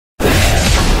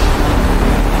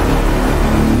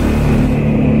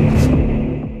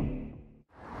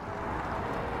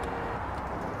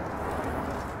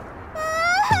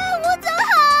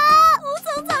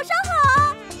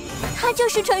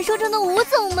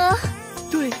了。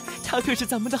对，他可是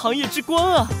咱们的行业之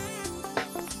光啊！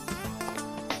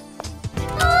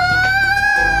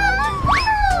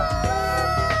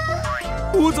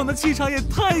吴总的气场也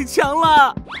太强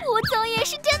了。吴总也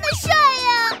是真的帅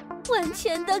呀，完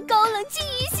全的高冷静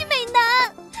语系美男。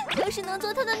要是能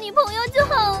做他的女朋友就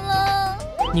好了。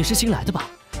你是新来的吧？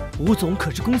吴总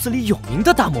可是公司里有名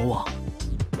的大魔王。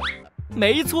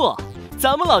没错，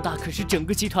咱们老大可是整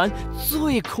个集团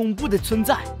最恐怖的存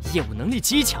在，业务能力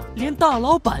极强，连大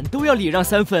老板都要礼让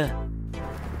3分。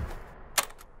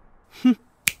哼。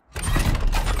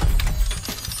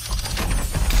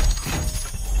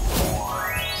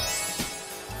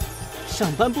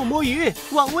上班不摸鱼，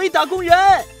枉为打工人。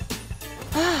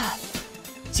啊，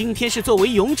今天是作为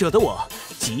勇者的我，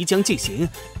即将进行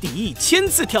第1000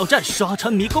次挑战刷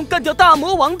穿迷宫干掉大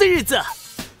魔王的日子。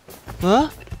啊，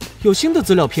有新的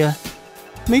资料片，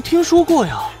没听说过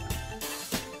呀。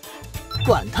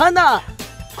管他呢，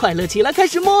快乐起来，开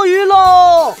始摸鱼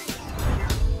喽！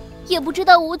也不知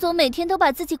道吴总每天都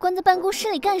把自己关在办公室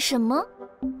里干什么。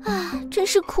啊，真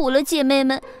是苦了姐妹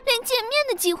们，连见面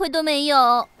的机会都没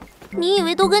有。你以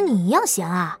为都跟你一样闲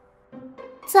啊？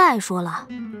再说了，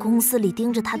公司里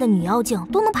盯着他的女妖精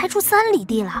都能排出3里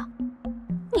地了，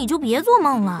你就别做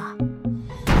梦了。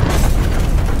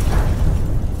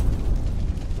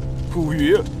无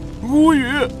语，无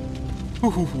语，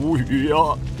无语呀！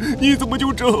你怎么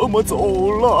就这么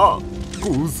走了？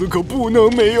公司可不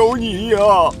能没有你呀！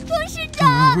董事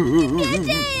长，你别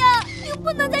这样，你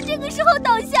不能在这个时候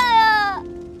倒下呀！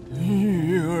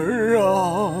女儿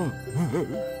啊！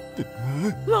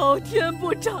老天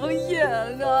不长眼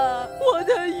啊，我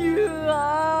的女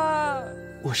儿！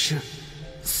我是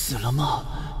死了吗？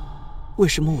为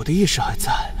什么我的意识还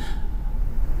在？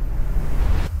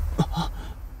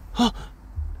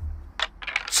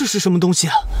这是什么东西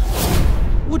啊？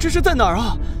我这是在哪儿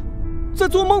啊？在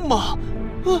做梦吗？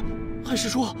还是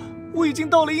说我已经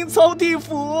到了阴曹地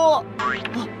府？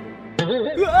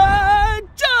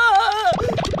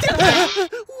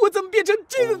我怎么变成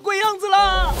这个鬼样子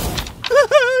了？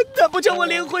难不成我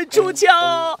灵魂出窍，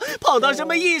跑到什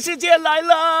么异世界来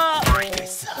了？该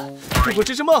死！如果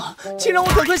这是梦，请让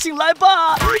我赶快醒来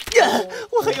吧！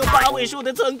我还有8位数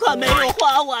的存款没有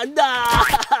花完的，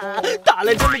打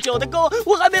了这么久的工，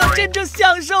我还没有真正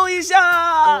享受一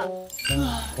下。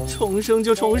重生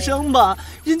就重生吧，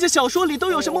人家小说里都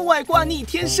有什么外挂逆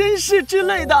天身世之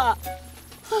类的，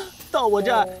到我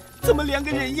这儿怎么连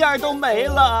个人样都没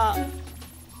了？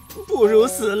不如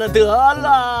死了得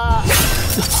了。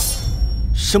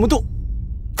什么洞？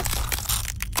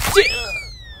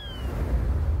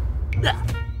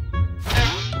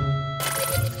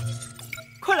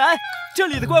快来，这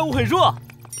里的怪物很弱。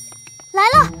来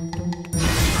了！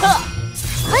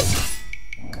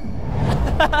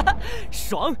哈哈，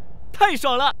爽，太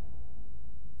爽了！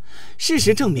事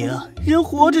实证明，人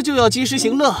活着就要及时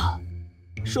行乐，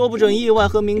说不准意外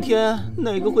和明天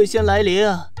哪个会先来临。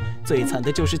最惨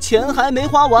的就是钱还没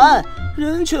花完，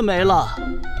人却没了。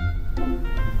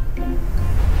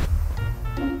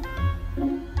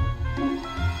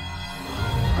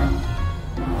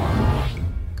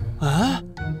哎，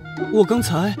我刚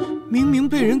才明明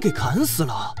被人给砍死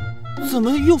了，怎么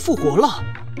又复活了？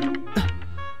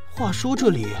话说这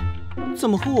里怎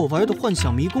么和我玩的幻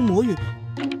想迷宫魔域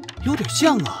有点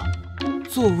像啊？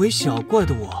作为小怪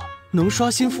的我能刷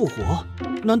新复活，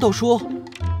难道说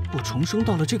我重生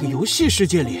到了这个游戏世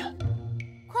界里？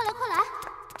快来快来，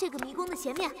这个迷宫的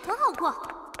前面很好过。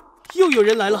又有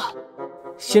人来了，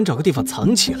先找个地方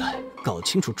藏起来，搞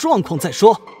清楚状况再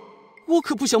说。我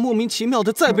可不想莫名其妙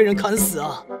的再被人砍死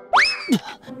啊！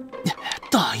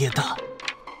大爷的，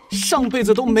上辈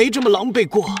子都没这么狼狈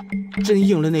过，真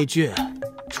应了那句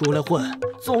出来混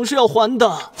总是要还的。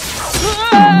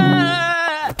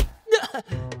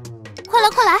快来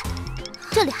快来，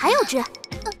这里还有只。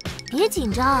别紧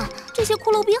张，这些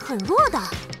骷髅兵很弱的，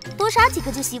多杀几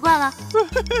个就习惯了。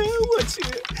我去，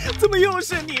怎么又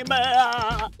是你们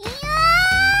啊？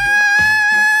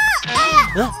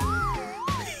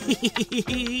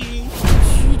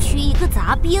区一个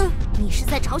杂兵，你是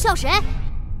在嘲笑谁？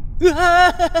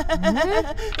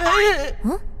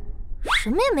什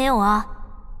么也没有啊！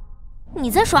你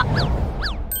在耍？混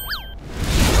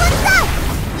蛋，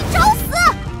你找死！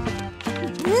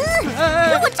给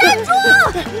我站住！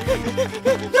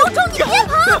有种你别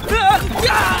跑！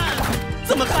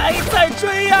怎么还在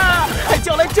追呀？还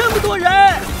叫来这么多人！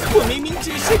我明明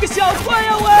只是个小怪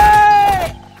呀喂！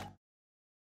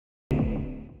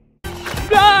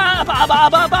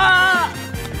爸！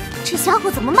这家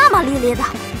伙怎么骂骂咧咧的？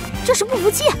这是不服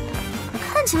气，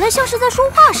看起来像是在说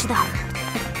话似的。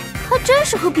他真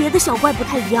是和别的小怪不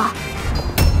太一样。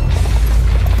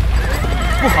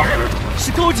不好，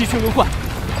是高级旋轮幻，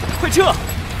快撤！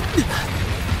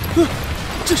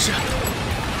这是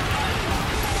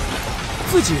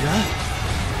自己人，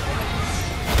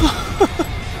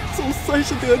总算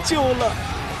是得救了，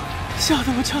吓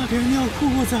得我差点尿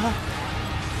裤子。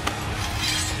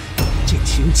这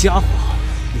群家伙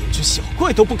连只小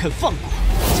怪都不肯放过，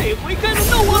这回该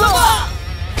轮到我了吧？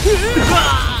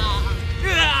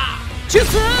去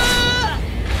死！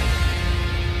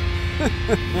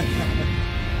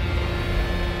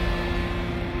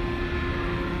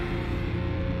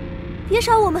别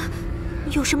杀我们！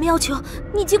有什么要求，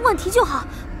你尽管提就好。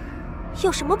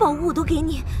要什么宝物我都给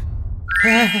你。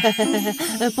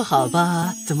不好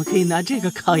吧？怎么可以拿这个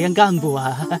考验干部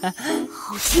啊？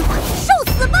好机会，受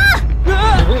死吧！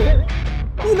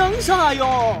你能啥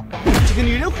哟？这个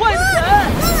女人坏得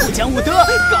很，不讲武德，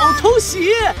搞偷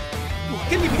袭，我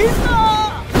跟你拼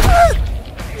了！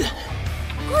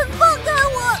快放开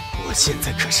我！我现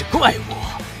在可是怪物，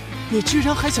你居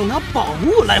然还想拿宝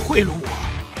物来贿赂我？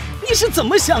你是怎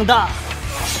么想的？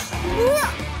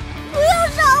不要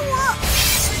杀我！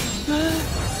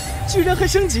居然还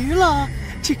升级了，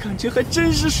这感觉还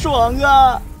真是爽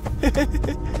啊！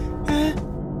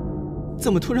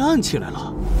怎么突然暗起来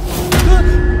了？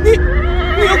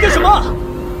你要干什么？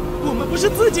我们不是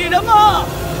自己人吗？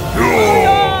哎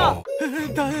呀！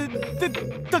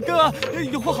大哥，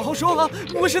有话好好说啊！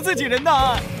我是自己人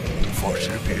呐。无法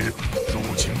识别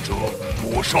入侵者，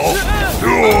灼烧！哎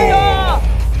呀！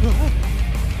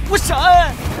我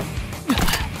闪！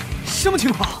什么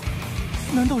情况？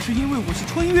难道是因为我是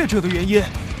穿越者的原因？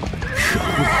可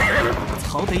恶！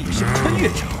好歹也是个穿越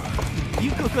者，你们一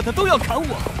个个的都要砍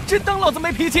我，真当老子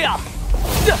没脾气啊！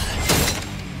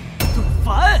多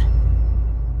烦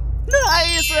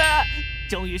 ！Nice，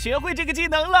 终于学会这个技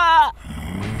能了。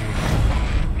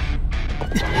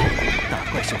大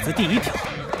怪守则第1条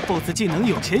 ，BOSS 技能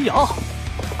有前摇，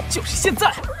就是现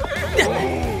在。怪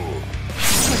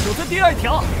守则第2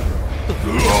条，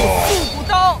复古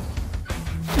刀。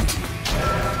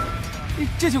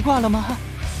这就挂了吗？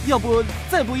要不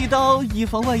再补一刀，以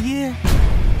防万一？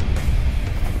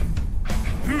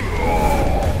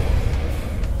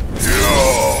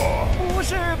不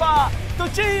是吧？都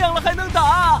这样了还能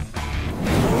打？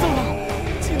糟了，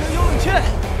技能有冷却。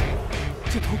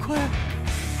这头盔，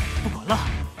不管了，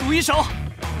赌一手。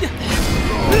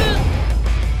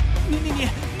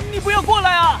你不要过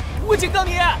来啊！我警告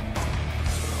你！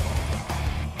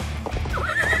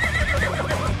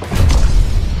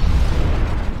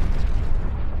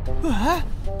哎，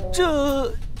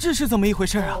这是怎么一回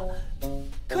事啊？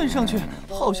看上去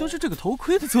好像是这个头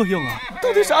盔的作用啊！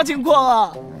到底啥情况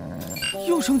啊？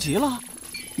又升级了？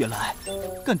原来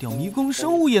干掉迷宫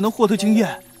生物也能获得经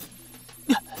验。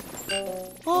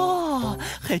哦，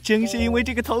还真是因为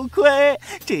这个头盔，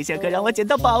这下可让我捡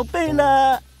到宝贝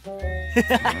了！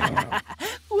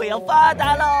我要发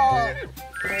达喽！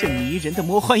这迷人的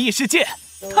魔幻异世界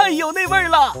太有那味儿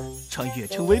了！穿越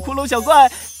成为骷髅小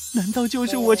怪，难道就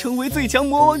是我成为最强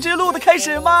魔王之路的开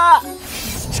始吗？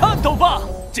颤抖吧，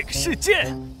这个世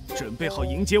界！准备好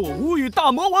迎接我无语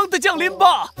大魔王的降临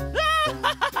吧！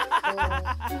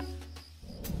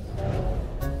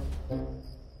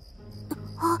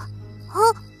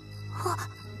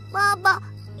爸爸，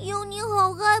有你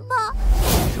好害怕。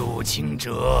入侵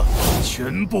者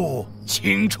全部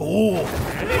清除。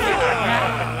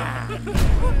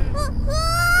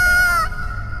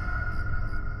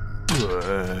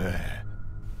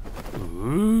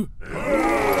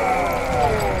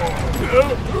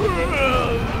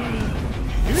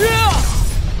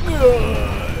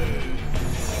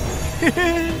嘿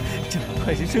嘿，这么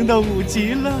快就升到5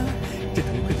级了，这头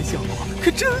盔的效果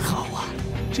可真好啊！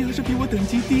只要是比我等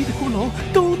级低的骷髅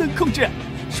都能控制，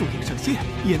数量上限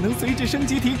也能随着升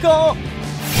级提高。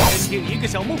先定一个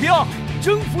小目标，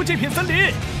征服这片森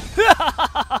林。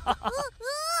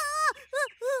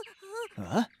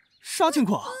啊，啥情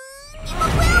况？你们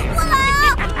不要过来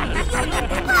啊！有人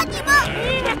不怕你们，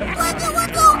快给我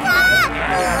走开，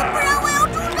不然我要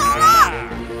出手了！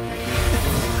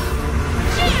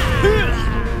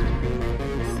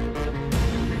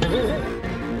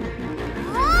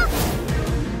啊！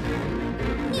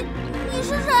你是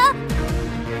谁？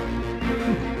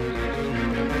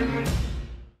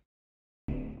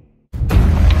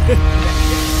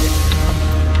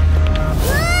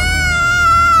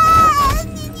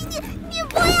你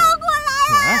不要过来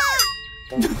啊！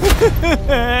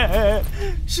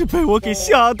是被我给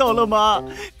吓到了吗？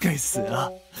该死啊！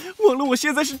忘了我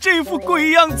现在是这副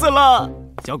鬼样子了。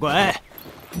小鬼，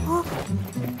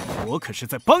我可是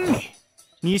在帮你。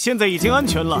你现在已经安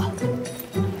全了。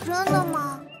真的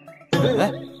吗？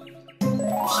哎，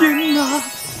天哪！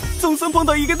总算碰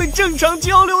到一个能正常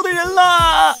交流的人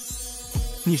了。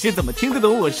你是怎么听得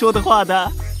懂我说的话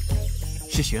的？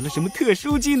是学了什么特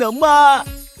殊技能吗？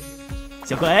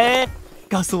小鬼，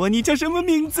告诉我你叫什么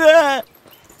名字？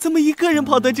怎么一个人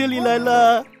跑到这里来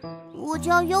了？我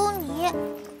叫优尼，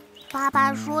爸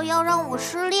爸说要让我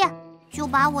失恋，就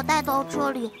把我带到这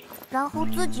里，然后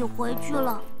自己回去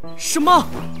了。什么？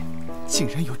竟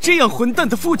然有这样混蛋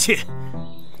的父亲！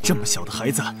这么小的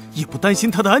孩子也不担心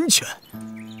他的安全，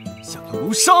想要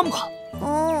谋杀吗？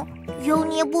优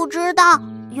尼不知道，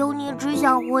优尼只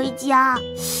想回家。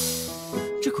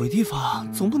这鬼地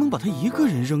方总不能把他一个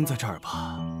人扔在这儿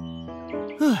吧？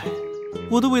唉，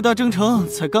我的伟大征程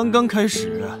才刚刚开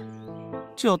始，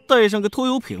就要带上个拖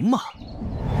油瓶嘛。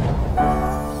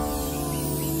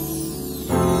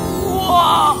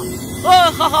哇！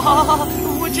好，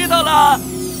我知道了。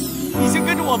你先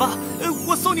跟着我吧，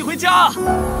我送你回家。好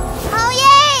耶！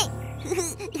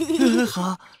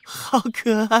好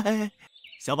可爱。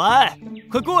小白，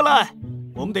快过来，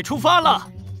我们得出发了。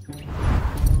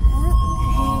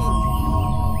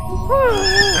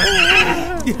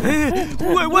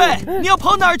喂，你要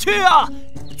跑哪儿去啊？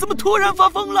怎么突然发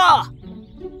疯了？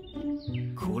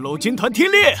骷髅军团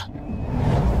听令！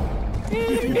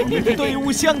我们的队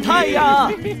伍向太阳，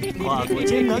跨过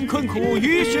艰难困苦，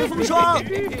雨雪风霜，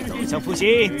走向复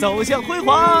兴，走向辉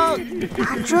煌。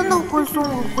他真的会送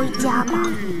我回家吗？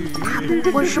他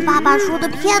不会是爸爸说的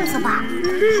骗子吧？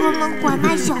专门拐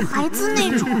卖小孩子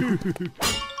那种。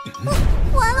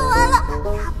完了，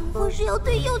他不会是要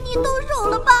对优尼动手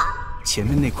了吧？前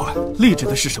面那块立着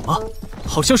的是什么？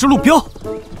好像是路标。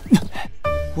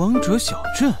王者小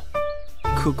镇，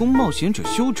可供冒险者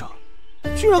休整。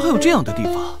居然还有这样的地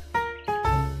方。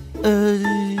优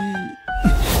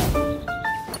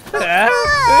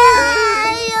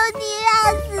尼要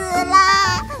死了！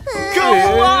可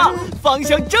恶啊！方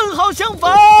向正好相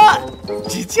反，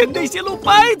之前那些路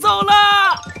白走了。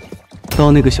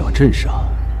到那个小镇上，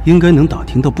应该能打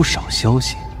听到不少消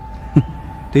息。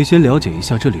得先了解一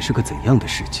下这里是个怎样的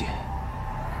世界，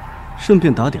顺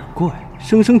便打点怪，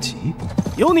升级。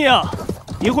有你啊！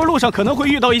一会儿路上可能会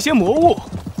遇到一些魔物。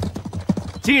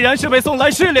既然是被送来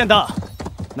试炼的，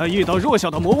那遇到弱小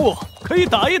的魔物可以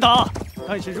打一打，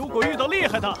但是如果遇到厉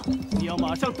害的，你要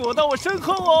马上躲到我身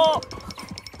后哦。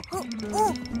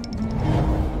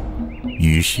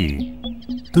于是，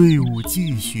队伍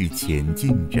继续前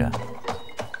进着。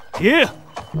停！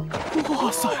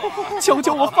哇塞，瞧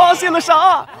瞧我发现了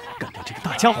啥！干掉这个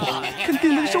大家伙，肯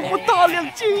定能收获大量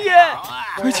经验，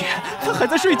而且他还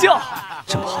在睡觉，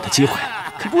这么好的机会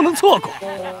可不能错过。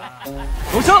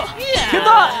狗剩，天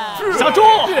蛋，下猪，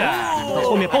到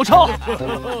后面包抄，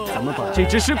咱们把这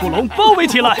只尸骨龙包围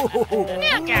起来。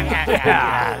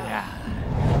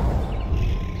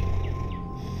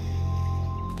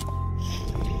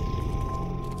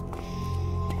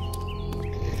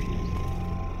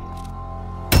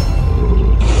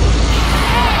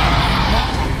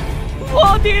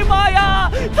我的妈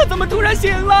呀！他怎么突然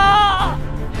醒了？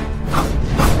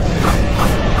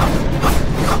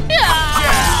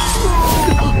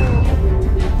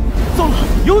糟了，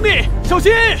有你，小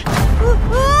心！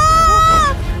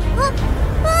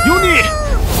有你！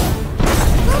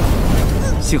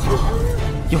幸好，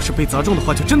要是被砸中的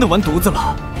话，就真的完犊子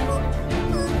了。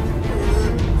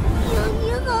优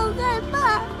尼好害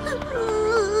怕。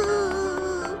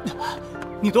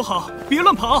你躲好，别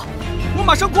乱跑，我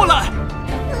马上过来。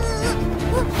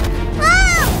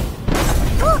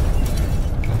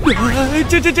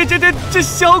这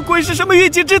小鬼是什么预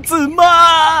期之子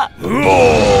吗？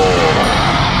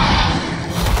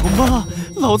好嘛，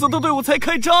老子的队伍才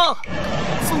开张，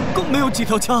总共没有几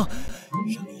条枪，让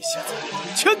你一下子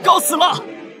全搞死了。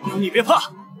你别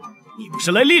怕，你不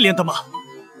是来历练的吗？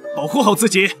保护好自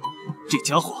己，这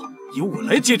家伙由我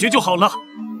来解决就好了。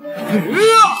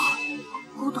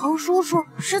骨头叔叔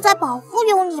是在保护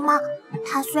优尼吗？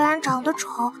他虽然长得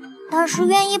丑，但是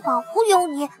愿意保护优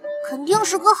尼，肯定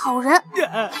是个好人。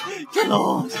这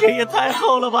龙血也太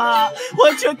厚了吧，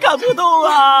完全看不动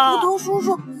啊！骨头叔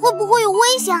叔会不会有危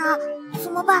险啊？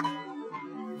怎么办？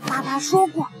爸爸说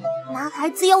过，男孩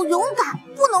子要勇敢，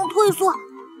不能退缩。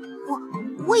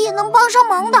我也能帮上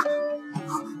忙的。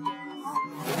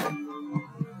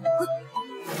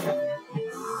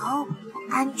好，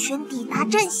安全抵达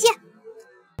阵线。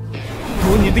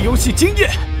多年的游戏经验，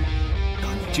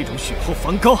当你这种血厚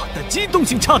防高但机动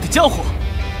性差的家伙，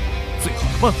最好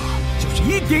的办法就是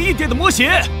一点一点的磨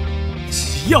血。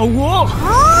只要我，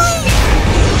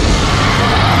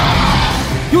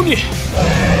有你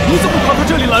怎么跑到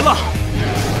这里来了？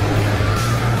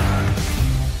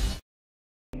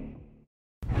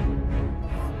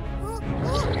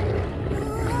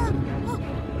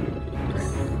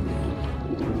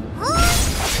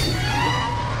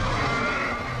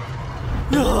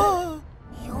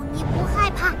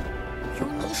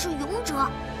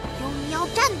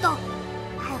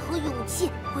勇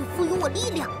气会赋予我力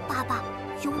量。爸爸，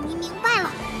尤尼明白了。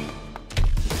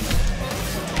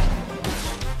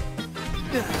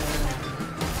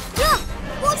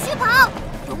不许跑！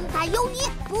勇敢尤尼，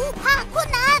不怕困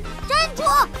难，站住！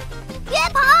别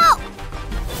跑！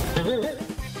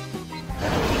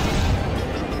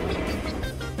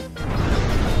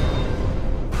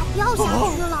他掉下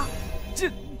去了。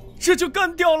这就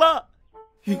干掉了。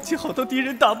运气好到敌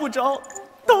人打不着，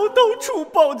到处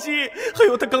暴击。还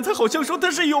有他刚才好像说他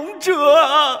是勇者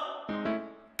啊，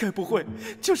该不会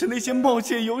就是那些冒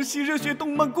险游戏、热血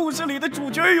动漫故事里的主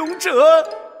角勇者？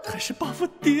还是 buff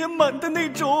叠满的那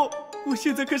种？我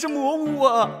现在可是魔物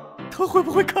啊，他会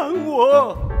不会砍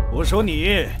我？我说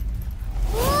你。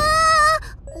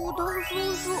骨头叔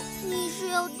叔，你是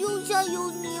要丢下尤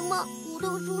尼吗？骨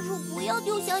头叔叔，不要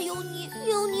丢下尤尼，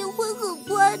尤尼会很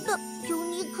乖的，尤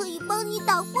尼可以帮你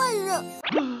打坏人。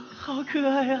好可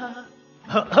爱呀！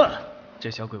这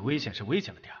小鬼危险是危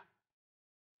险了点儿，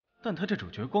但他这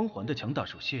主角光环的强大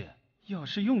属性，要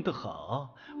是用得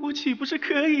好，我岂不是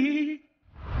可以？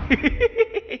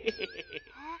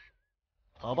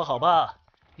好吧，好吧，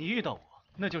你遇到我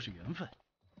那就是缘分。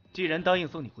既然答应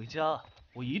送你回家，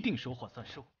我一定说话算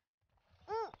数。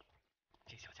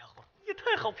这小家伙也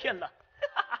太好骗了，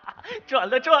赚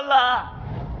了！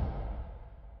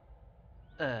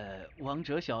王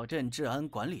者小镇治安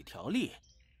管理条例，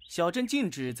小镇禁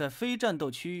止在非战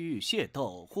斗区域械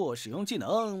斗或使用技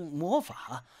能、魔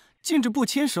法，禁止不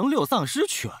牵绳遛丧尸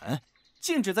犬，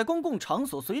禁止在公共场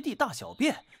所随地大小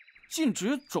便，禁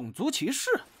止种族歧视，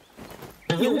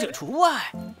勇者除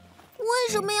外。为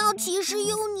什么要歧视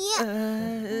尤尼？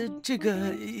这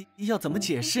个要怎么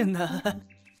解释呢？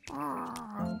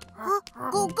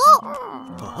狗狗。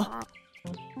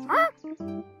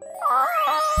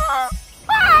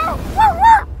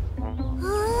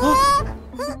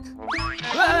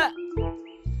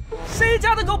谁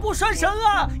家的狗不拴绳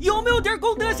啊？有没有点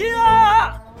公德心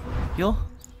啊？哟，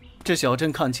这小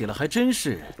镇看起来还真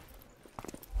是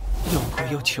又苦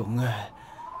又穷哎。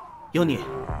尤尼，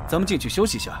咱们进去休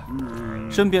息一下，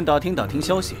顺便打听打听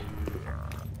消息。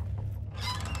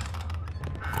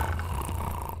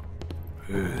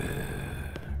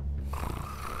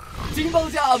金棒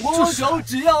价魔手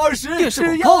只要20，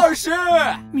只要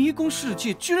20。迷宫世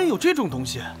界居然有这种东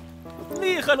西，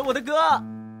厉害了，我的哥！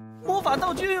魔法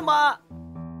道具吗？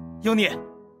尤尼，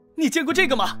你见过这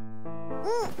个吗？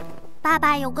爸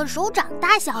爸有个手掌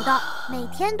大小的，每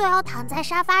天都要躺在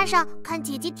沙发上看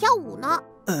姐姐跳舞呢。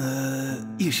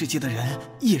异世界的人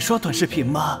也刷短视频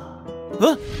吗？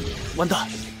完蛋，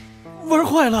玩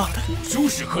坏了！休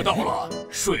息课到了，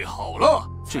睡好了。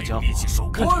这家伙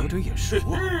看着有点眼熟，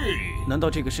难道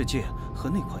这个世界和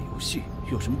那款游戏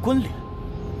有什么关联？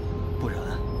不然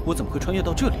我怎么会穿越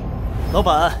到这里？老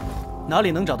板，哪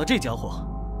里能找到这家伙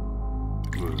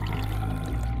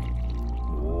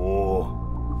？5、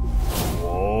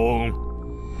6、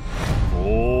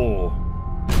5、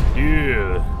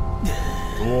6、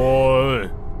转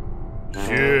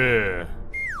线。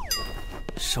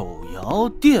手摇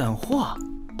电话，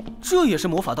这也是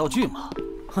魔法道具吗？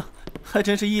哼，还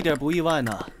真是一点不意外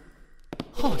呢。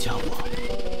好家伙，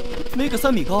没个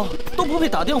3米高都不配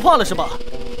打电话了是吧？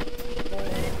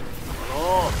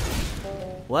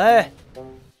喂，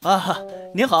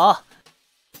您好。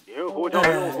您呼叫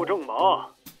用户正码，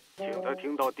请在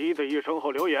听到滴的一声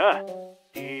后留言。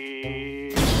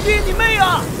滴你妹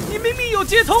啊！你明明有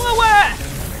接通啊喂！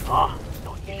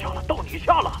到你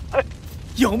下了，哎，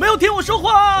有没有听我说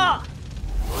话？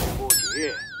对不起，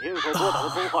您所拨打的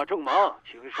通话正忙，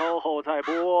请稍后再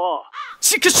拨。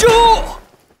切克咻！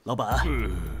老板，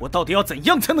我到底要怎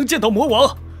样才能见到魔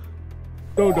王？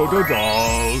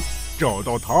找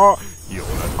到他，有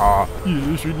了他，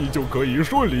也许你就可以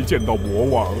顺利见到魔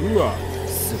王了。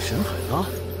死神海拉。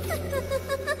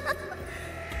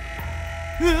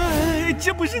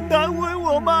这不是难为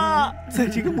我吗？在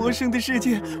这个陌生的世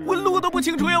界，我路都不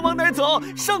清楚要往哪儿走，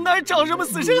上哪儿找什么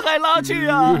死神海拉去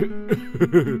啊？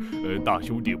大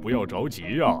兄弟不要着急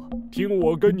呀，听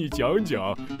我跟你讲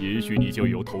讲，也许你就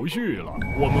有头绪了。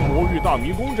我们魔域大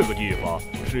迷宫这个地方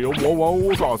是由魔王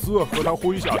欧萨斯和他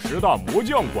麾下10大魔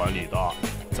将管理的，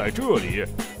在这里，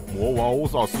魔王欧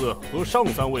萨斯和上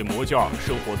3位魔将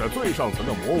生活在最上层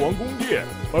的魔王宫殿，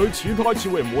而其他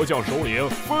7位魔将首领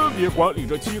分别管理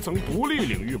着7层独立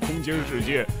领域空间世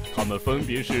界，他们分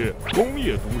别是工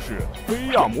业都市、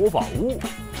菲亚魔法屋、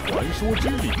传说之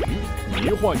岭、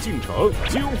迷幻镜城、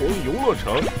惊魂游乐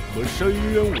城和深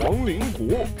渊亡灵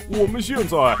国。我们现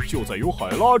在就在由海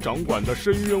拉掌管的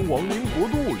深渊亡灵国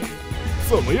度里。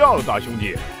怎么样，大兄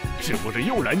弟？是不是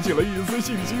又燃起了一丝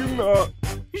信心呢？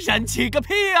燃起个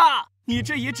屁啊！你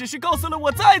这也只是告诉了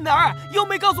我在哪儿，又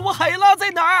没告诉我海拉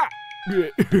在哪儿。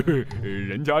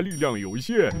人家力量有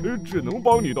限，只能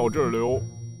帮你到这儿溜。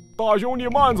大兄弟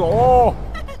慢走。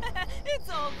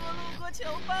走过路过求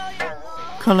包养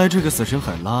哦。看来这个死神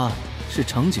海拉是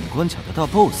场景关卡的大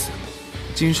boss。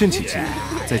谨慎起见，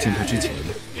在见他之前，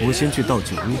我先去道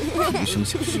具屋提升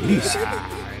下实力先。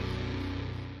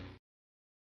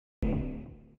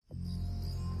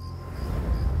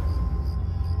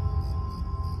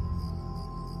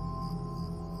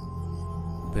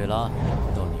贝拉，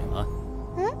到你了。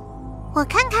我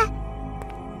看看。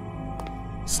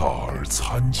萨尔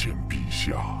参见陛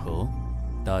下。哦，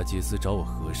大祭司找我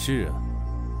何事啊？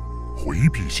回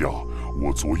陛下，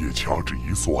我昨夜掐指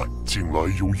一算，近来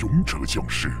有勇者降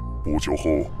世，不久后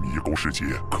迷宫世界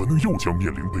可能又将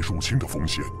面临被入侵的风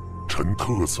险。臣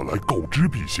特此来告知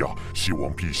陛下，希望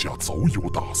陛下早有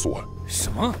打算。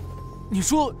什么？你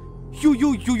说有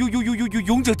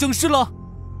勇者降世了？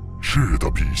是的，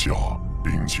陛下，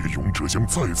并且勇者将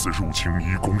再次入侵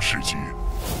迷宫世界。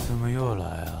怎么又来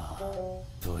啊？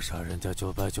都杀人家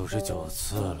999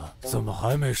次了，怎么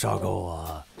还没杀够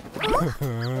啊？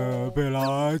贝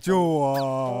拉，救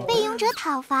我！被勇者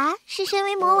讨伐是身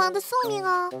为魔王的宿命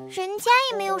哦，人家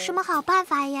也没有什么好办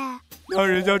法耶。让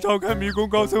人家召开迷宫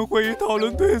高层会议讨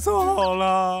论对策好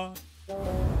了。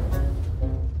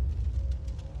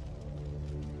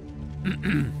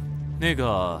那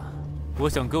个，我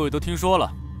想各位都听说了，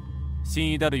新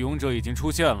一代的勇者已经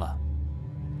出现了。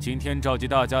今天召集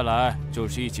大家来，就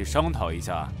是一起商讨一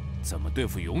下怎么对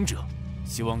付勇者。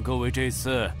希望各位这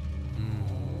次，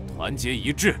团结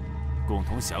一致，共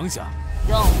同想想。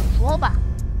要我说吧，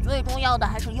最重要的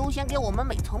还是优先给我们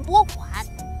每层拨款，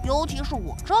尤其是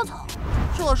我这层，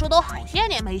设施都好些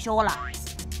年没修了，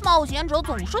冒险者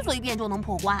总是随便就能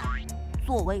破关。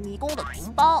作为迷宫的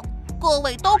同胞，各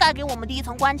位都该给我们低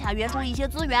层关卡援助一些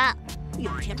资源，有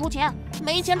钱出钱，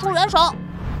没钱出人手。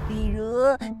比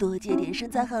如多借点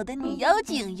身材好的女妖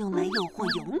精，用来诱惑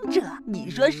勇者，你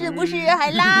说是不是，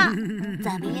海拉？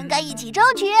咱们应该一起争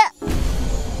取。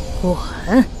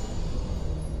滚！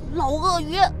老鳄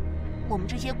鱼，我们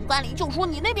这些骨干里就说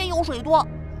你那边油水多，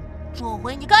这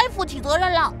回你该负起责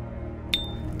任了。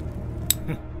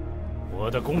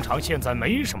我的工厂现在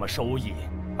没什么收益，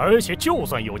而且就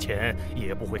算有钱，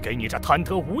也不会给你这贪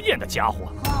得无厌的家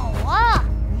伙。好啊！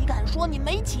你敢说你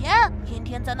没钱？天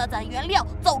天在那攒原料、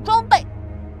造装备，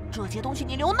这些东西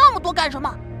你留那么多干什么？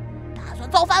打算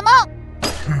造反吗？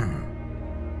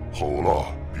好了，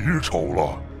别吵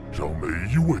了，让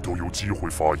每一位都有机会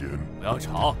发言。不要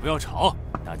吵，不要吵，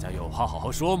大家有话好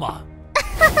好说嘛。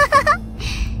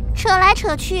扯来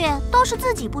扯去都是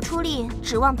自己不出力，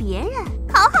指望别人，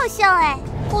好好笑哎！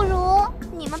不如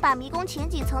你们把迷宫前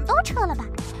几层都撤了吧，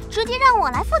直接让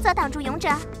我来负责挡住勇者。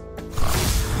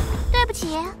对不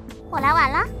起，我来晚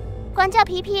了，管教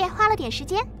皮皮花了点时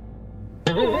间。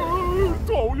讨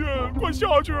厌，快下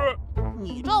去！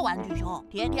你这玩具熊，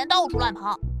天天到处乱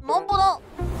跑，能不能？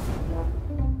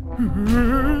嘟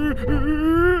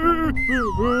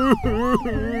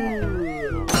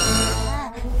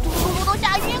嘟都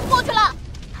吓晕过去了，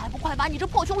还不快把你这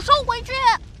破熊收回去！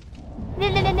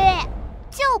略，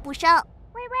就不收。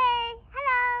喂，Hello，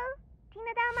 听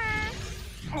得到吗？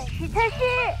测试，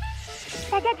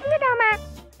大家听得到吗？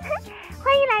欢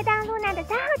迎来到露娜的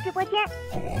3号直播间。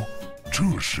哦，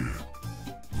这是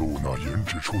露娜研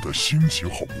制出的新型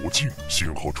号魔镜，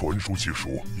信号传输技术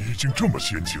已经这么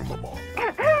先进了吗？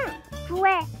诸位，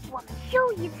我们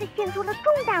又一次陷入了重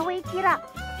大危机了。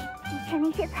以前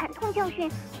那些惨痛教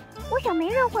训，我想没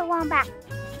人会忘吧。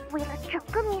为了整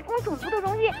个迷宫种族的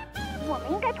荣誉，我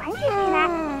们应该团结起来。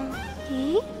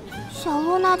咦，小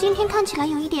露娜今天看起来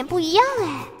有一点不一样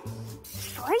哎。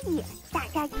所以大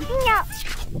家一定要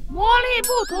魔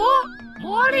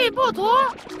力不足，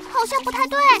好像不太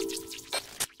对。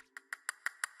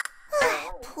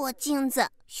唉，破镜子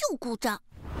又故障。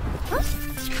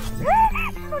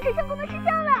录制成功的失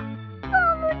效了，暴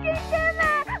露真身了，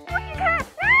不许看！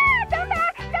长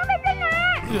板在哪？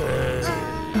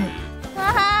哈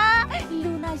哈，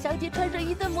露娜小姐穿上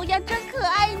一的模样真可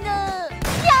爱呢！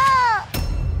呀，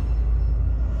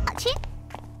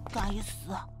该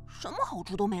死，什么好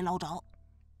处都没捞着。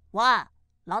喂，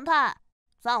狼太，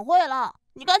散会了，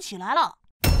你该起来了。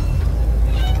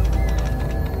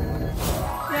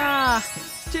呀，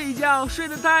这一觉睡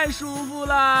得太舒服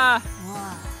了。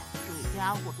这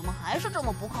家伙怎么还是这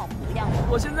么不靠谱的样子？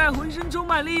我现在浑身充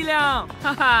满力量，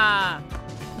哈哈。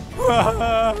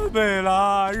贝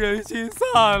拉，人心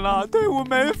散了，队伍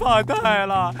没法带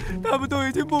了，他们都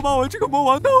已经不把我这个魔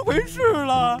王当回事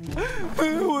了。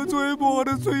我作为魔王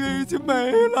的尊严已经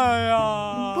没了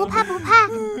呀！不怕不怕，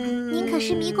您可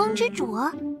是迷宫之主，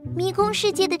迷宫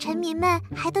世界的臣民们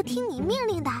还都听您命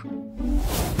令的。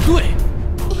对，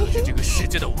我是这个世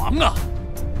界的王啊！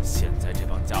现在这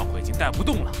帮家伙已经带不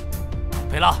动了。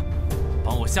贝拉，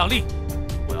帮我下令，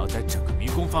我要在整个迷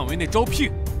宫范围内招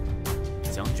聘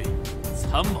将军、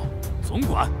参谋、总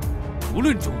管，无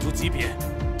论种族级别，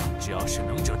只要是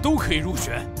能者都可以入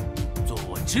选，做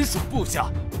我直属部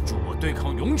下，助我对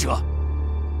抗勇者。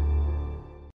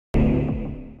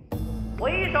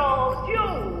回收旧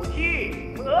武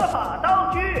器、合法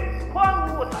道具、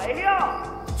矿物材料。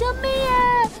救命啊！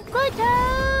快逃！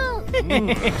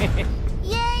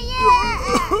爷爷！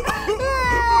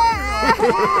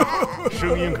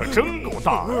声音可真够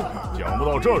大，想不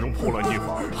到这种破烂地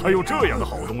方还有这样的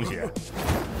好东西。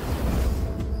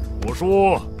我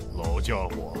说，老家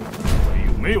伙，还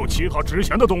有没有其他值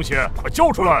钱的东西？快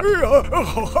交出来！哎呀，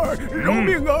好汉，饶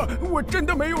命啊！我真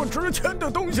的没有值钱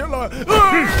的东西了。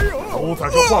哎呦，都在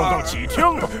这晃荡几天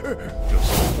了，这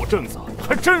小破镇子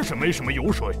还真是没什么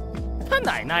油水。他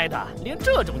奶奶的，连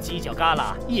这种犄角旮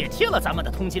旯也听了咱们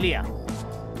的通缉令，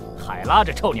还拉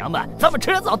着臭娘们，咱们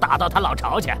迟早打到他老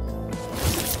巢去。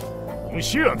从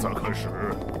现在开始，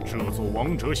这座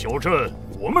王者小镇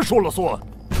我们说了算。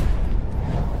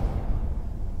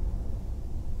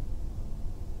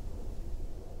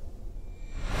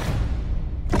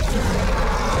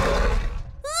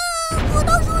土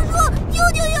豆叔叔，救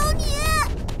救有你！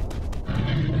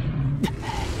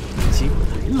机会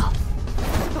来了！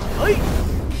哎，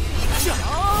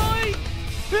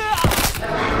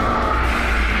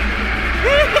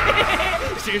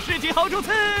是世纪好主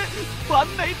次，完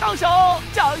美到手，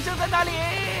掌声在哪里？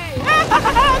快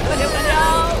点快点！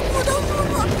土豆叔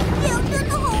叔，这样真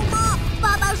的好吗？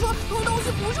爸爸说偷东西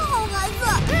不是好孩子。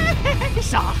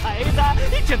傻孩子，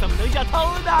这怎么能叫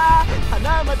偷呢？他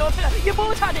那么多次也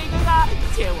不差这一根啊，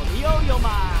借我们用用嘛。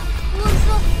可是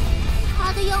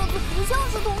他的样子不像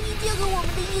是同意借给我们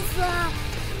的意思啊。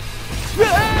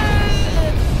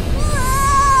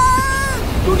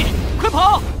有你，快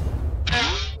跑！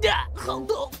好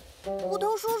痛！土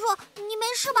豆叔叔，你没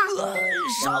事吧？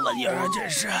啥玩意儿啊，这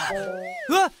是？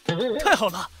太好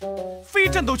了，非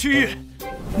战斗区域。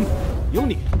有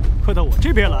你，快到我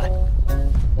这边来。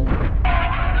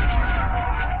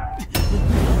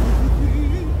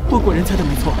我果然猜的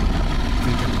没错，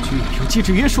非战斗区域有机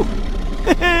制约束，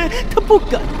嘿嘿，他不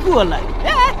敢过来。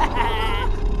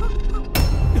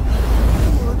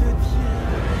我的天！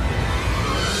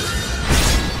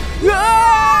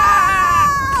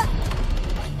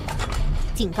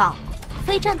警告：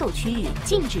非战斗区域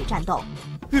禁止战斗。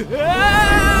不是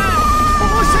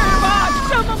吧？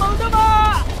这么猛的吗？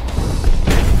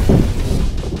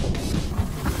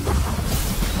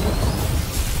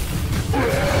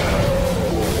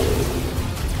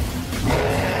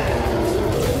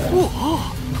哇，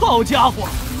好家伙，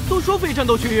都说非战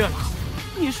斗区域了，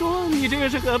你说你这个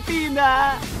是何必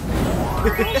呢？土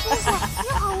豆叔叔，你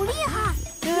好厉害！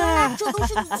原来这都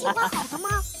是你计划好的吗？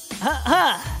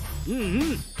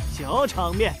小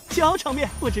场面，小场面，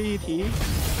不值一提。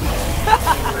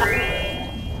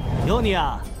有你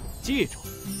啊，记住，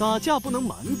打架不能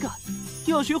蛮干，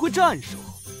要学会战术。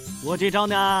我这招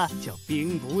呢，叫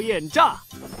兵不厌诈。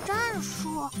战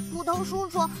术，土豆叔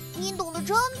叔，您懂得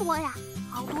真多呀，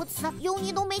好多词有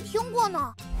你都没听过呢。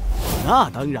那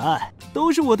当然，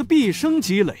都是我的毕生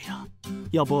积累呀。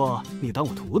要不你当我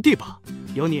徒弟吧？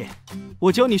有你，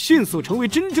我教你迅速成为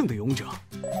真正的勇者。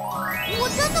我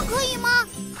真的可以吗？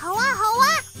好啊，好啊，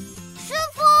师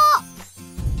傅！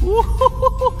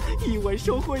意外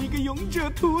收获一个勇者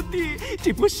徒弟，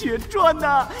这波血赚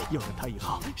呐！有了他以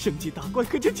后，升级打怪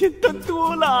可就简单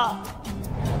多了。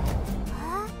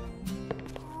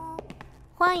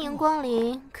欢迎光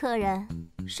临，客人。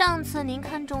上次您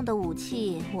看中的武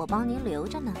器，我帮您留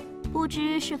着呢，不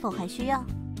知是否还需要？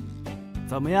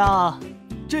怎么样？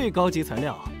这高级材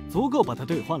料足够把它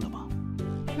兑换了吧？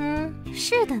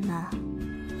是的呢。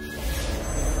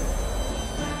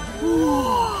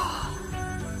哇！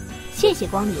谢谢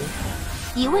光临，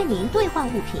已为您兑换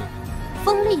物品，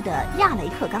锋利的亚雷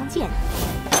克钢剑。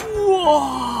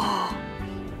哇！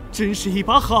真是一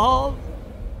把好。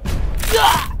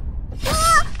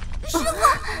师傅，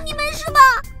你没事吧？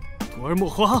徒儿莫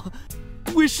慌，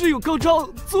为师有高招，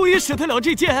足以使得了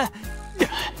这剑。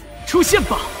出现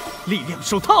吧，力量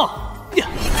手套。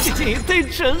这剑也太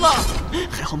沉了，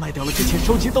还好卖掉了之前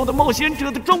收集到的冒险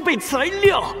者的装备材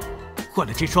料，换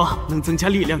了这双能增加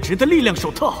力量值的力量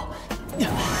手套。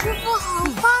师傅好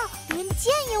棒！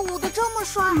这么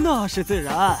帅？那是自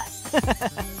然。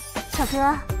小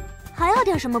哥，还要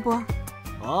点什么不？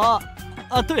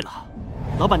对了，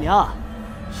老板娘，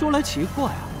说来奇怪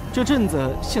啊，这镇子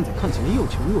现在看起来又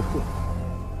穷又破，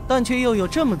但却又有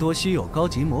这么多稀有高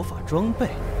级魔法装备。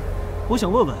我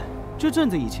想问问，这镇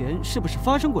子以前是不是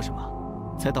发生过什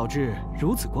么，才导致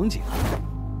如此光景啊？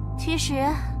其实，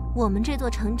我们这座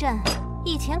城镇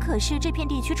以前可是这片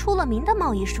地区出了名的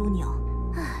贸易枢纽。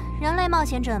人类冒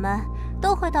险者们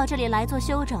都会到这里来做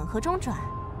休整和中转，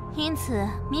因此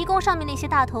迷宫上面那些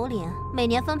大头领每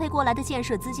年分配过来的建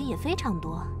设资金也非常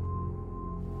多。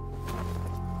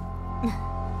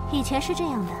以前是这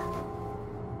样的。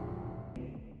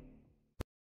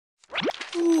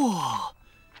哇，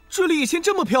这里以前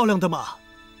这么漂亮的吗？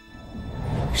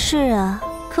是啊，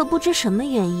可不知什么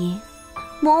原因，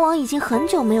魔王已经很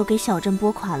久没有给小镇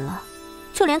拨款了，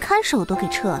就连看守都给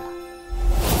撤了。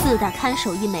自打看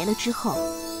守一没了之后，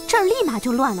这儿立马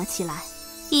就乱了起来。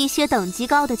一些等级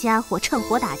高的家伙趁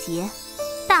火打劫，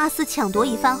大肆抢夺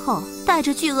一番后，带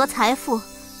着巨额财富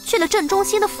去了镇中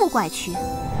心的富怪区。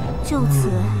就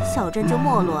此，小镇就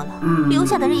没落了，留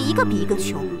下的人一个比一个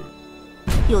穷。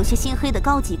有些心黑的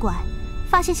高级怪，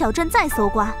发现小镇再搜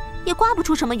刮也刮不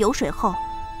出什么油水后，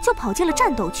就跑进了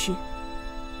战斗区，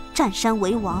占山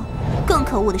为王。更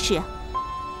可恶的是，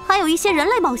还有一些人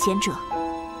类冒险者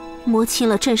摸清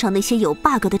了镇上那些有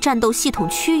bug 的战斗系统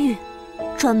区域，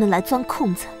专门来钻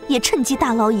空子，也趁机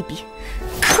大捞一笔。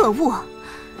可恶！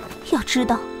要知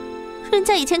道，人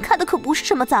家以前开的可不是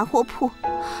什么杂货铺，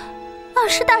而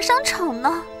是大商场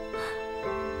呢。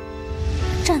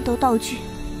战斗道具、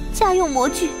家用模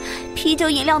具、啤酒、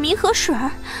饮料、迷盒水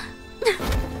儿，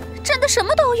真的什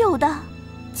么都有的。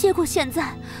结果现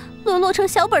在沦落成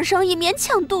小本生意，勉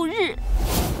强度日。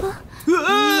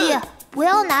咦，不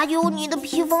要拿有你的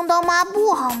披风当抹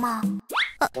布好吗？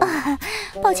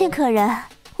抱歉客人，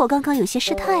我刚刚有些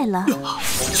失态了。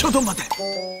小东妈的，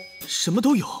什么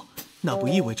都有，那不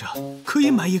意味着可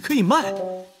以买也可以卖。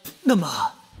那么，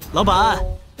老板，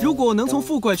如果能从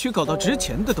富怪区搞到值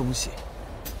钱的东西，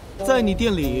在你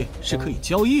店里是可以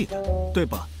交易的，对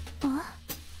吧？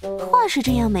话是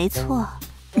这样没错。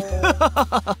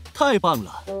太棒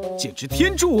了，简直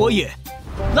天助我也！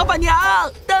老板娘，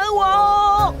等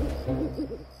我！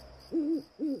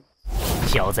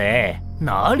小贼，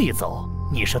哪里走？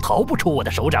你是逃不出我的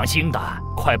手掌心的！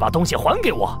快把东西还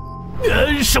给我！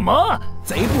什么？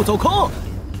贼不走空，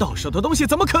到手的东西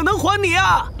怎么可能还你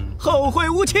啊？后会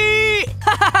无期！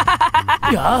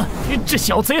呀，这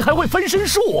小贼还会分身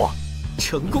术！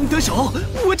成功得手，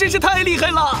我真是太厉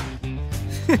害了！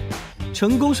哼，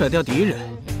成功甩掉敌人，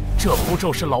这不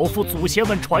就是老夫祖先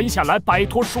们传下来摆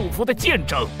脱束缚的见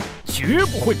证？绝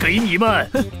不会给你们！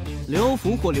留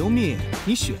福或留命，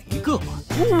你选一个吧。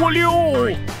我留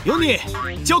你，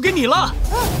交给你了。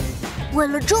为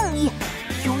了正义，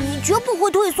有你绝不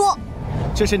会退缩。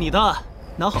这是你的，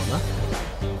拿好了。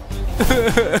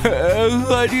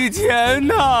我的钱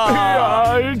呢？哎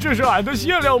呀，这是俺的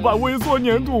限量版微缩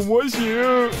粘土模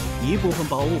型。一部分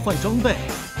宝物换装备，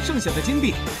剩下的金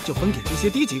币就分给这些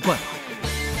低级怪吧。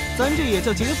咱这也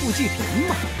叫劫富济贫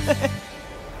嘛。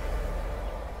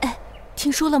哎，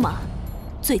听说了吗？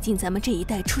最近咱们这一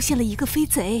带出现了一个飞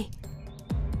贼。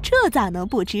这咋能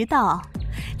不知道？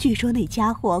据说那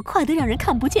家伙快得让人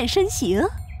看不见身形，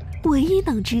唯一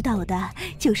能知道的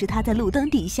就是他在路灯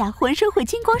底下浑身会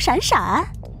金光闪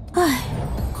闪。哎，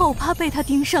好怕被他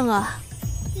盯上啊！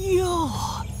哟，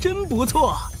真不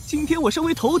错，今天我升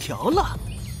为头条了。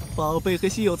宝贝和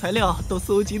稀有材料都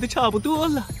搜集的差不多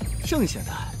了，剩下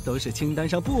的都是清单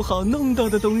上不好弄到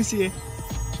的东西。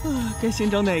该先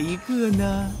找哪一个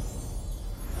呢？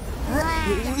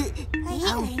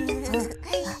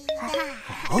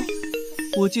好，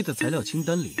我记得材料清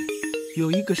单里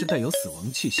有一个是带有死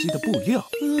亡气息的布料。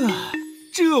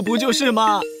这不就是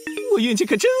吗？我运气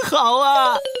可真好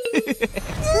啊！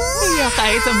哎呀，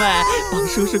孩子们，帮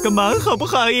叔叔个忙好不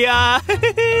好呀？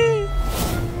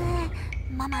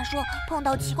妈妈说，碰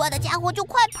到奇怪的家伙就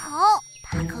快跑，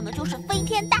他可能就是飞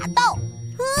天大盗。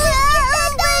飞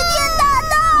天大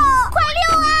盗，快溜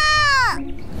啊！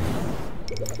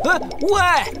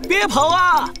喂，别跑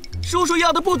啊！叔叔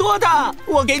要的不多的，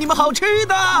我给你们好吃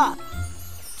的。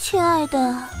亲爱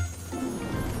的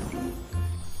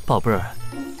宝贝儿，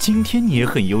今天你也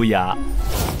很优雅。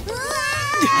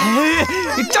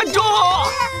站住！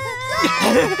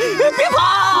别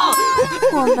跑！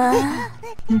我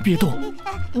们别动，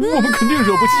我们肯定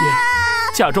惹不起，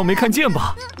假装没看见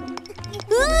吧。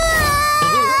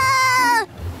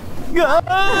喂，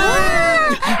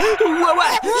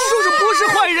叔叔不是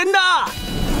坏人的。好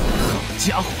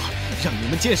家伙，让你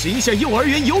们见识一下幼儿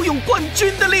园游泳冠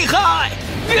军的厉害！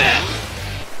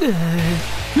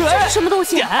这是什么东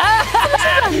西？怎么是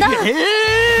软的？不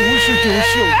是这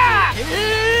效果，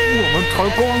我们才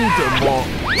刚的嘛。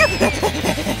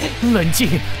冷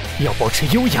静，要保持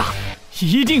优雅，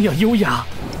一定要优雅。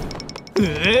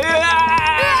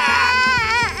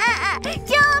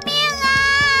救命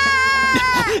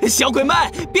啊！小鬼们，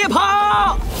别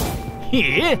跑！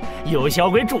咦，有小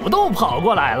鬼主动跑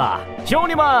过来了，兄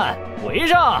弟们，围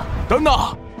上！等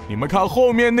等，你们看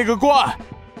后面那个怪，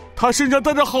他身上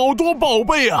带着好多宝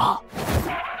贝啊！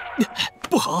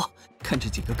不好，看这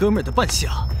几个哥们儿的扮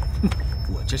相，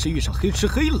我这是遇上黑吃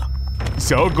黑了。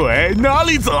小鬼哪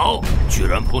里走？居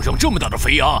然碰上这么大的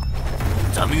肥羊，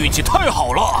咱们运气太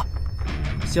好了。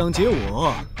想劫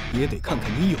我，也得看看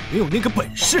你有没有那个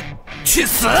本事。去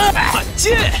死！反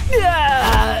剑！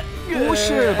不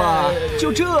是吧？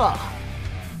就这？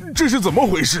这是怎么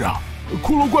回事啊？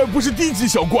骷髅怪不是低级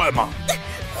小怪吗？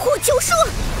火球术！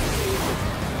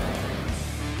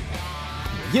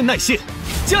火焰耐性，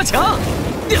加强！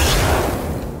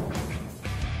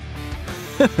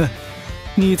呵呵，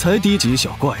你才低级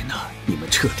小怪呢！你们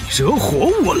彻底惹火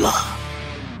我了！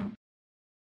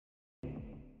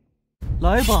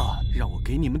来吧，让我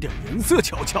给你们点颜色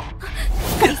瞧瞧。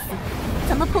该死，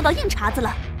咱们碰到硬茬子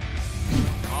了。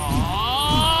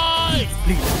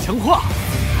力量强化，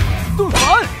盾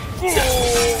反！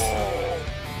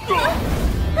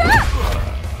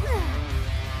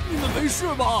你们没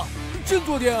事吧？振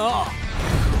作点啊！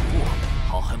可恶，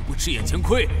好汉不吃眼前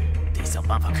亏，得想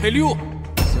办法开溜。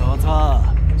小子，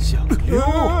想溜？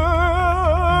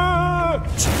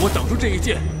只要我挡住这一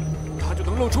剑，他就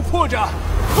能露出破绽。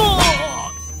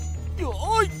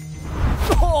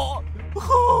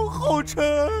好沉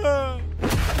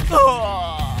哼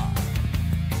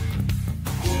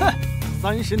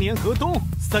，30年河东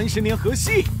，30年河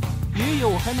西，也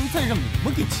有还能再让你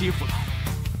们给欺负了。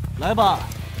来吧，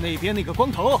那边那个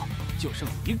光头就剩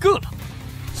一个了。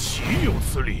岂有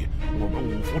此理！我们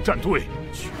五福战队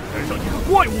居然让一个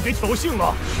怪物给挑衅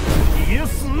了！你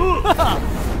死！哈哈，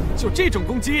就这种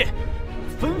攻击，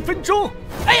分分钟！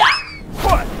哎呀，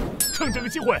快，趁这个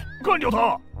机会干掉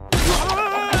他！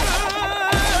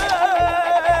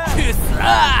去死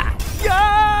啊！呀！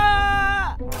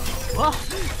啊，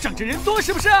仗着人多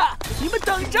是不是？你们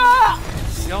等着！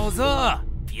小子，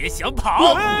别想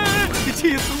跑！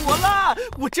气死我了！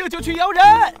我这就去摇人。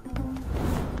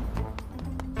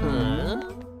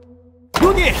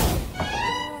有你！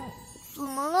怎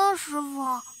么了，师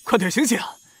傅？快点醒醒，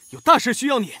有大事需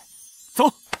要你。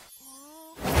走，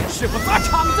师傅砸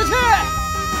场子去！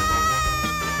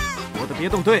我的别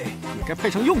动队也该派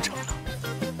上用场了。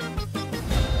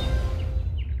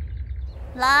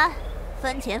来，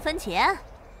分钱分钱。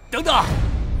等等，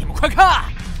你们快看！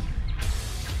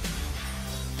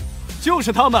就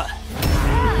是他们！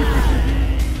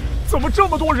怎么这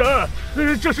么多人？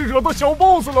这是惹到小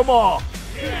boss 了吗？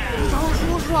周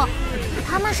叔叔，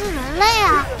他们是人类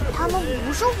啊，他们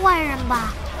不是坏人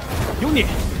吧？有你，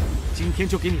今天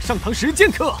就给你上堂实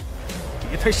践课。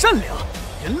别太善良，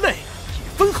人类也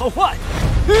分好坏。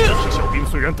这小兵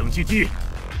虽然等级低，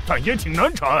但也挺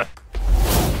难缠。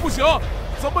不行，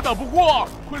咱们打不过，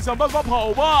快想办法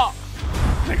跑吧。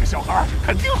那个小孩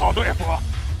肯定好对付，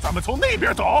咱们从那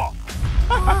边走。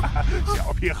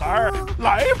小屁孩，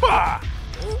来吧！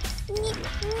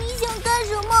你想干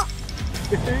什么？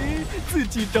嘿嘿，自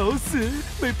己找死，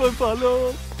没办法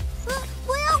喽。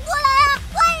不要过来啊，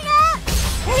坏人！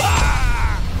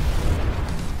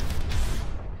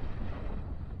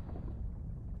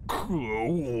可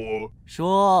恶！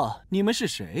说，你们是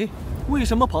谁？为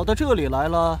什么跑到这里来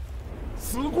了？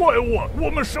死怪物，我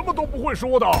们什么都不会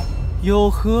说的。有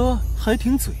何还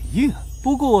挺嘴硬，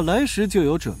不过我来时就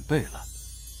有准备了。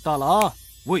大郎，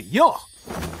我也要。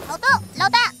好的，老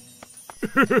大。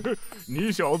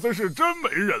你小子是真没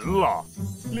人了，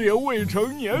连未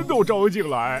成年都招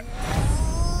进来。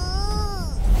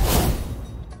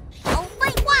少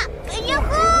废话，给烟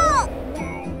喝！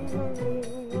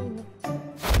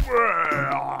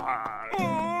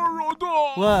老大。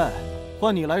喂，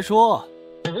换你来说。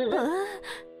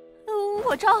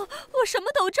我招，我什么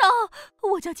都招。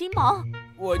我叫金毛，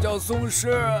我叫松狮，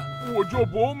我叫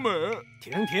博美。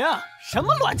停，什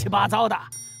么乱七八糟的！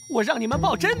我让你们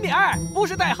报真名儿，不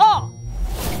是代号。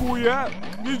虎爷，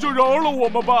你就饶了我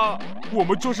们吧，我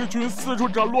们就是群四处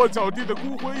斩落脚地的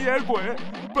孤魂野鬼，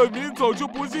本名早就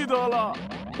不记得了。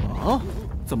啊？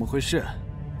怎么回事？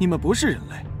你们不是人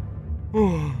类？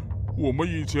我们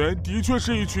以前的确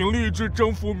是一群立志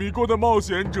征服迷宫的冒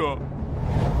险者。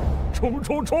冲！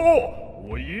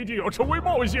我一定要成为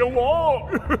冒险王。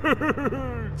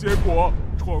结果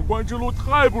闯关之路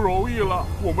太不容易了，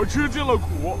我们吃尽了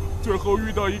苦，最后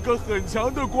遇到一个很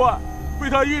强的怪，被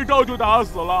他一招就打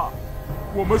死了。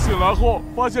我们醒来后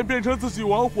发现变成自己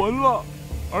亡魂了，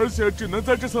而且只能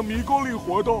在这层迷宫里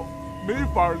活动，没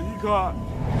法离开。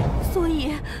所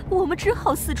以我们只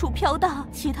好四处飘荡，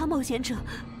其他冒险者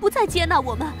不再接纳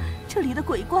我们，这里的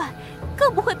鬼怪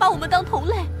更不会把我们当同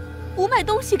类，不卖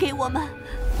东西给我们，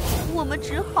我们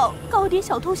只好搞点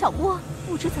小偷小摸，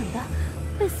不知怎的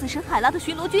被死神海拉的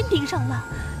巡逻军盯上了，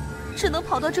只能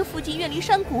跑到这附近远离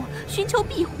山谷寻求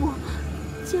庇护，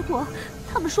结果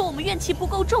他们说我们怨气不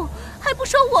够重，还不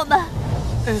收我们。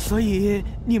所以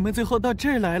你们最后到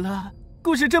这儿来了，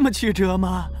故事这么曲折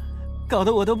吗？搞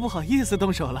得我都不好意思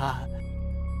动手了。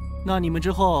那你们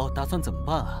之后打算怎么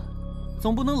办啊？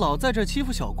总不能老在这欺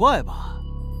负小怪吧？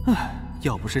唉，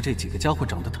要不是这几个家伙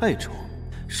长得太丑，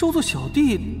收做小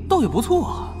弟倒也不错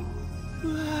啊。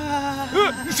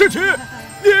神奇，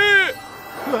你，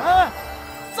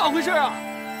咋回事啊？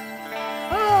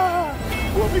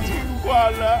我们进化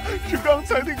了，是刚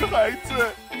才那个孩子，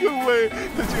各位，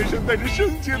他全身带着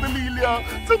圣洁的力量，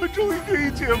咱们终于可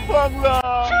以解放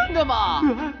了。真的吗？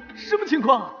什么情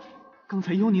况？刚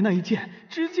才尤尼那一剑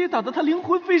直接打得他灵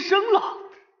魂飞升了，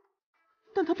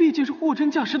但他毕竟是货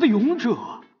真价实的勇者，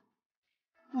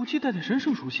武器带点神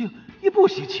圣属性也不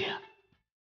稀奇。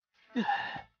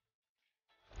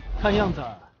看样子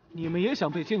你们也想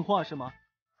被净化是吗？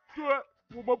对，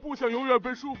我们不想永远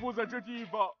被束缚在这地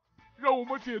方，让我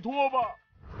们解脱吧。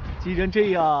既然这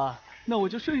样，那我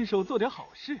就顺手做点好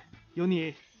事。尤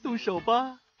尼，动手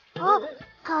吧。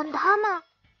砍他们？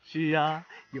是啊，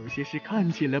有些事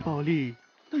看起来暴力，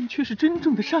但却是真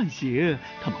正的善行，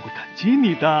他们会感激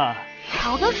你的。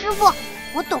好的，师傅，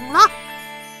我懂了。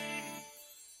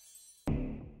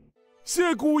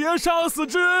谢古言杀死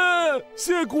之，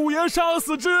谢古言杀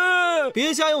死之。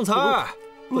别瞎用词儿，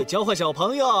会教坏小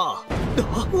朋友。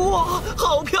哇，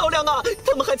好漂亮啊！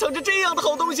他们还藏着这样的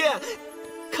好东西，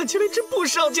看起来真不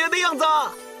少钱的样子。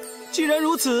既然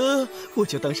如此，我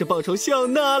就当是报仇笑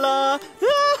纳了。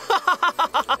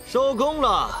收工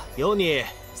了，尤尼，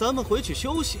咱们回去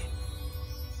休息。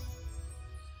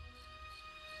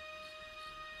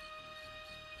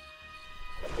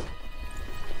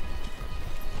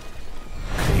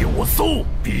给我搜！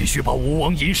必须把吴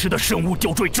王遗失的圣物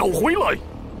吊坠找回来。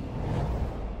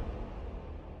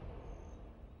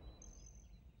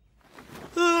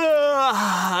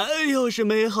又是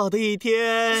美好的一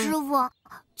天。师傅，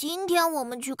今天我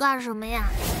们去干什么呀？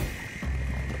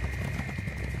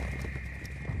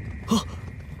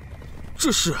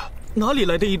这是哪里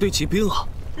来的一队骑兵啊？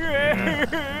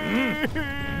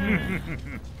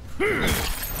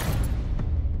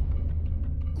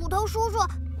骨头叔叔，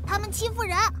他们欺负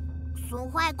人，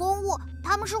损坏公物，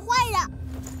他们是坏人。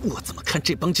我怎么看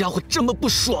这帮家伙这么不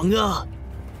爽啊？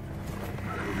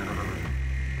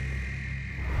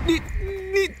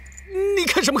你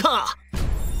看什么看啊？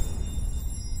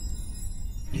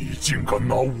你竟敢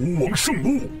拿吴王圣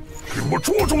物，给我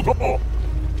捉住他！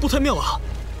不太妙啊，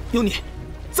尤尼，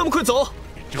咱们快走！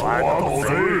抓到贼！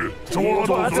抓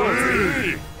到贼！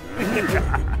师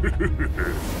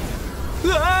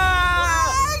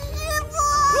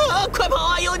傅！快跑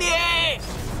啊，尤尼！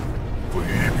卑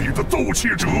鄙的盗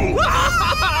窃者！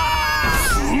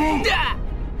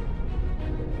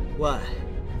喂，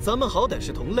咱们好歹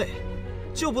是同类，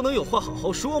就不能有话好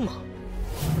好说吗？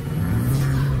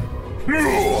不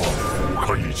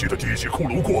堪一击的低级骷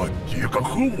髅怪也敢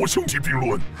和我相提并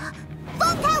论？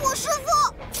放开我，师傅！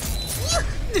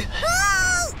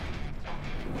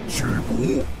拒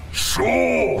捕，杀！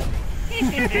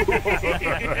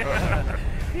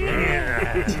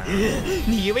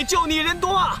你以为就你人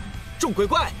多啊？众鬼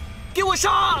怪，给我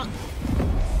上！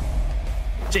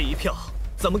这一票，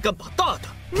咱们干把大的！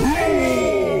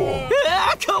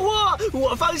可恶！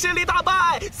我方势力大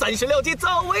败，36级走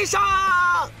为上。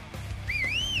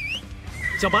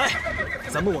小白，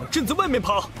咱们往镇子外面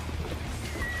跑。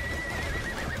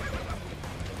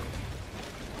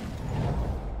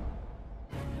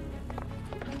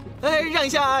让一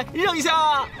下，让一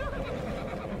下！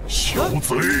小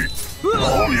贼，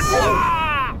哪里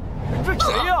跑？这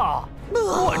谁呀？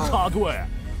乱插队！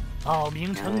报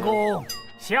名成功，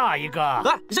下一个。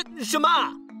什么？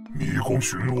迷宫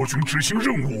巡逻军执行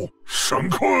任务，闪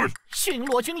开！巡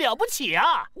逻军了不起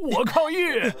啊！我抗议！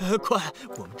快，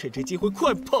我们趁这机会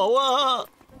快跑啊！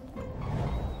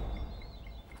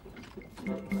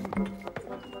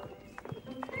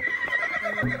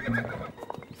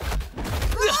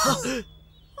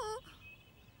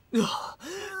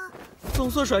总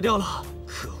算甩掉了。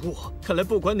可恶，看来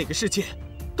不管哪个世界，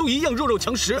都一样肉肉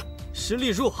强食，实力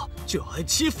弱就要挨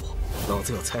欺负。老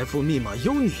子有财富密码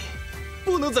有你，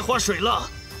不能再划水了。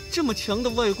这么强的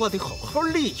外挂得好好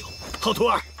利用。好徒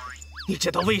儿，你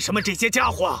知道为什么这些家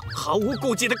伙毫无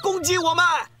顾忌地攻击我们？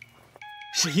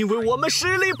是因为我们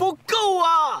实力不够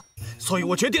啊！所以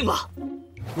我决定了，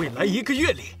未来1个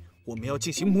月里，我们要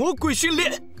进行魔鬼训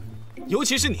练，尤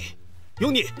其是你，有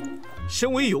你，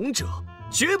身为勇者，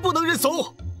绝不能认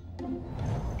怂。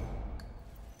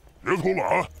别偷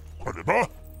懒，快点的。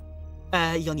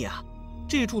哎，有你啊，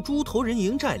这处猪头人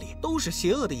营寨里都是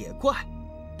邪恶的野怪，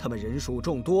他们人数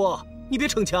众多，你别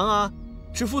逞强啊，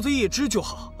只负责一只就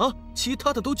好啊，其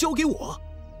他的都交给我。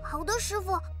好的，师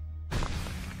傅。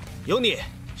有你，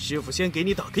师傅先给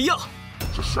你打个样。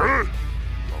是谁？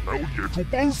要来我野猪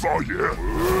帮撒野？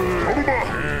小子们，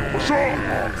给我上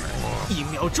！1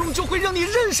秒钟就会让你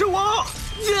认识我。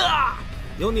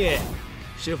有你，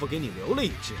师傅给你留了一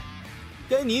只，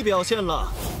该你表现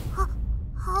了。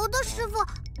好的，师傅，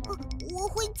我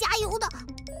会加油的。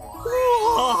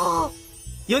哇，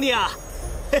有你啊，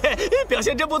嘿嘿，表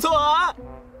现真不错啊！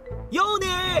有你，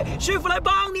师傅来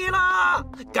帮你了！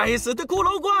该死的骷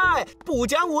髅怪，不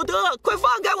讲武德，快放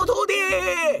开我徒弟！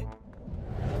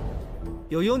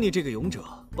有你这个勇者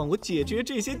帮我解决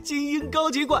这些精英高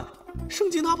级怪，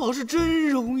升级拿宝是真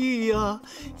容易呀！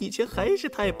以前还是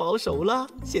太保守了，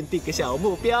先定个小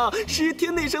目标，10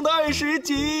天内升到20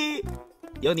级。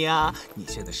有你啊，你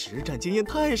现在实战经验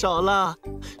太少了，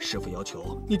师傅要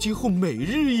求你今后每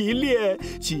日一练，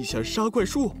记下杀怪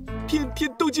数，天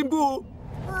天都进步。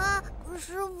啊，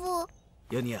师傅！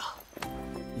有你啊，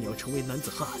你要成为男子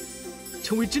汉，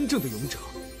成为真正的勇者。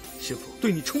师傅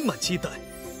对你充满期待，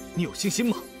你有信心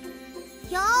吗？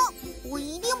有，我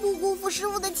一定不辜负师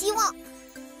傅的期望。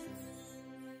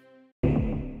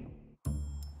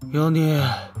有你，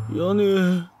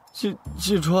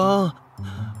起床，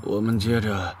我们接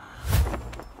着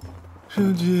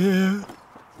升级。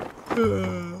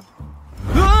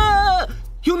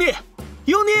有你！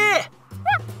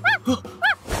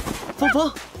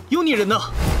芳，有你人呢？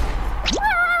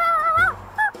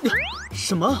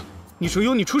什么？你说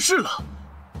有你出事了？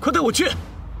快带我去！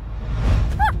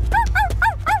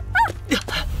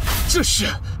这是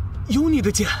有你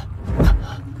的剑，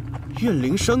怨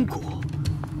灵山谷，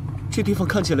这地方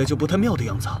看起来就不太妙的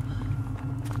样子。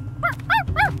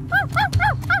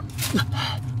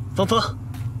芳，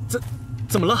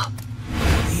怎么了？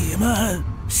你们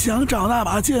想找那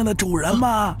把剑的主人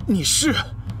吗？你是？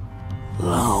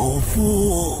老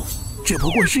夫只不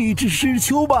过是一只尸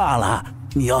丘罢了。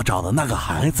你要找的那个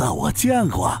孩子我见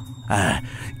过，哎，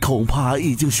恐怕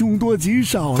已经凶多吉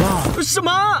少了。什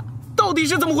么？到底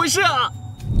是怎么回事啊？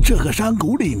这个山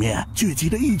谷里面聚集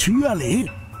着一群怨灵，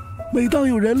每当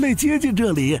有人类接近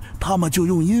这里，他们就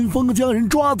用阴风将人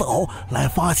抓走，来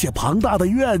发泄庞大的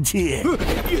怨气。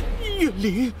怨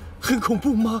灵很恐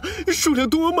怖吗？数量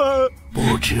多吗？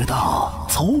不知道，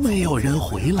从没有人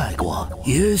回来过。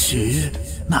也许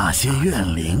那些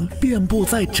怨灵遍布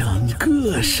在整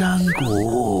个山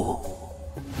谷。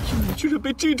你居然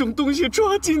被这种东西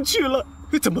抓进去了，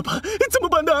怎么办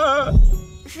呢？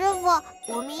师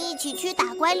傅，我们一起去打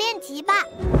怪练级吧。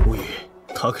无语，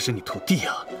他可是你徒弟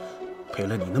啊，陪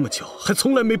了你那么久，还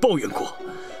从来没抱怨过。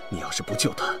你要是不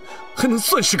救他，还能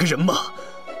算是个人吗？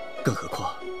更何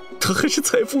况他还是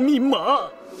财富密码。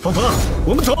芳，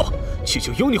我们走，去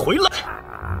救有你回来。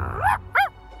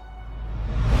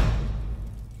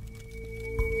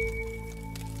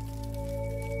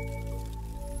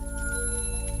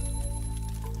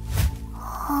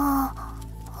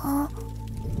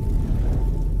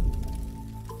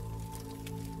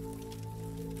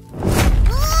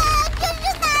这是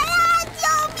哪儿啊？救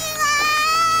命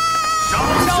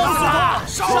啊！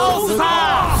烧死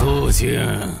他！肃静，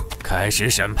开始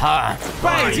审判。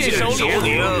拜见首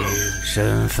领。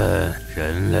身份：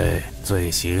人类。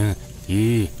罪行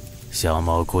：1. 相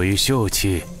貌过于秀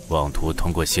气，妄图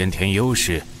通过先天优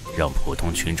势让普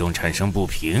通群众产生不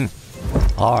平。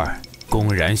2.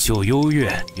 公然秀优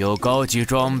越，有高级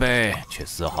装备却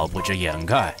丝毫不知掩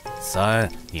盖。3.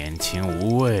 年轻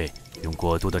无畏，用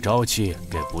过度的朝气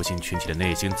给不幸群体的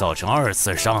内心造成2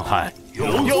次伤害。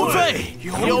有罪！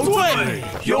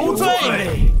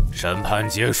审判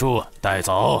结束，带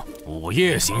走，午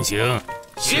夜行刑。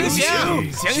行！你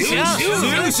们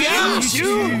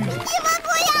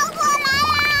不要过来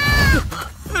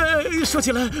啊！说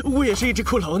起来，我也是一只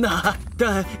骷髅呢，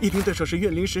但一听对手是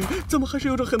怨灵时，怎么还是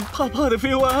有种很怕的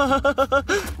feel 啊！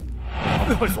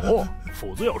快走，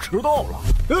否则要迟到了。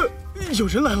有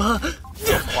人来了！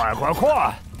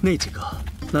快！那几个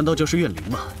难道就是怨灵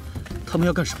吗？他们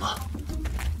要干什么？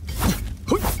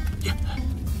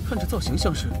看这造型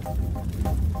像是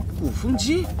鼓风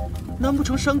机？难不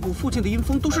成山谷附近的阴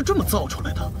风都是这么造出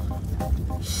来的？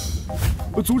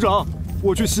组长，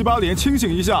我去洗把脸清醒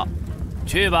一下。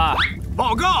去吧。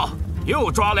报告，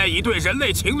又抓来一对人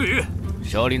类情侣。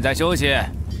首领在休息，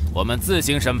我们自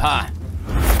行审判。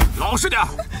老实点。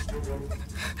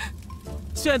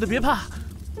亲爱的，别怕，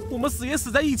我们死也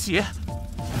死在一起。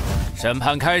审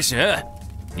判开始，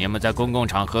你们在公共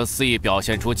场合肆意表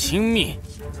现出亲密，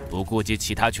不顾及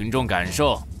其他群众感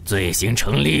受，罪行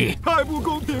成立。太不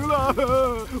公平了！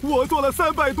我做了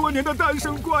300多年的单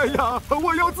身怪呀，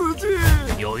我要自尽。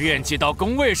有怨气到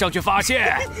工位上去发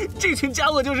泄。这群家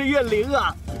伙就是怨灵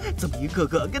啊！怎么一个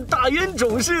个跟大冤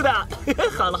种似的？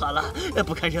好了好了，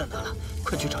不看热闹了，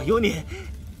快去找尤尼。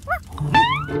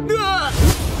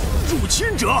入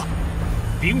侵者，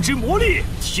冰之魔力，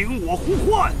听我呼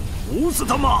唤！无死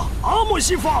他妈阿莫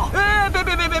西法！哎，别，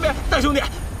大兄弟，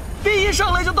别一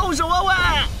上来就动手啊！喂！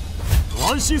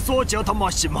乱西索加他妈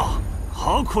西马，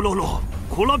哈库洛洛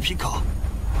库拉皮卡。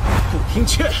不听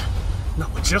劝，那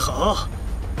我只好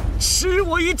吃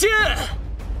我一剑。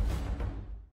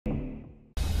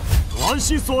乱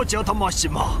西索加他妈西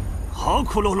马，哈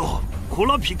库洛洛库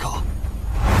拉皮卡。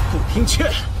不听劝，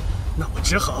那我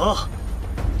只好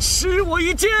吃我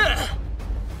一剑。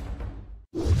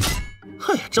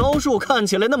哎呀，招数看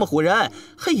起来那么唬人，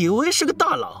还以为是个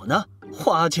大佬呢，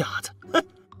花架子。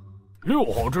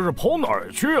6号这是跑哪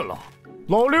儿去了？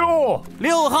老六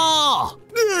，6号，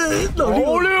老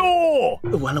六，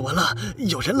完了，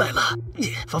有人来了！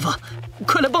芳芳，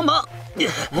快来帮忙！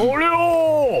老六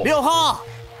，6号，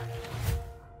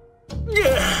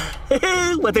嘿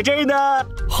嘿，我在这儿呢。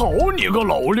好你个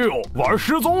老六，玩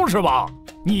失踪是吧？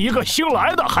你一个新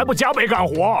来的还不加倍干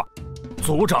活？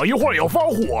组长一会儿要发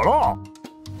火了。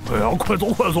哎呀，快走！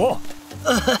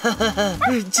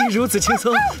竟如此轻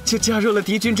松就加入了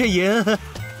敌军阵营，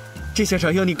这下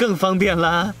找尤尼更方便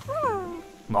了。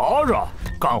拿着，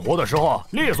干活的时候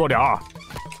利索点儿。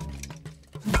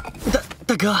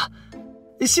大哥，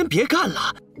先别干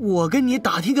了，我跟你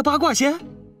打听个八卦先。啊？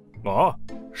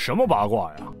什么八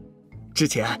卦呀？之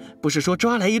前不是说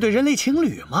抓来一对人类情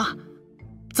侣吗？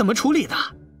怎么处理的？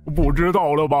不知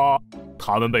道了吧？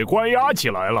他们被关押起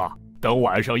来了。等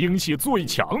晚上阴气最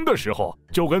强的时候，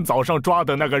就跟早上抓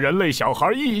的那个人类小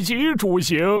孩一起出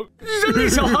行。人类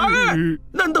小孩？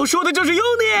难道说的就是尤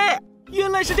尼？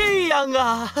原来是这样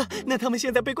啊！那他们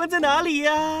现在被关在哪里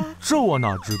呀？这我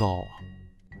哪知道啊？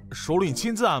首领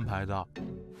亲自安排的。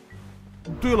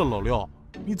对了，老六，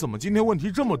你怎么今天问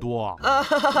题这么多啊？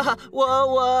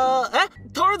哎，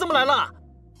头儿怎么来了？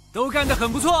都干得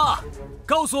很不错，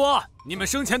告诉我你们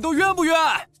生前都冤不冤？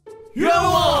冤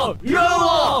枉！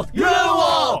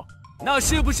那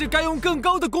是不是该用更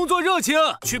高的工作热情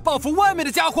去报复外面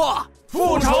的家伙？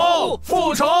复仇！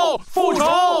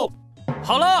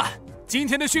好了，今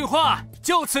天的训话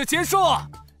就此结束，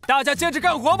大家接着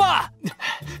干活吧。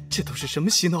这都是什么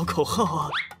洗脑口号啊？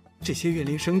这些怨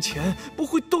灵生前不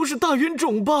会都是大冤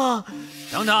种吧？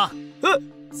等等，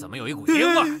怎么有一股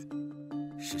烟味？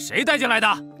是谁带进来的？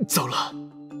糟了，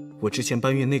我之前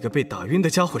搬运那个被打晕的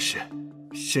家伙时，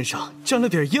身上沾了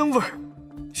点烟味儿，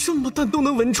这么淡都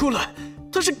能闻出来，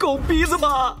他是狗鼻子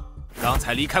吗？刚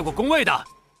才离开过工位的，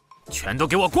全都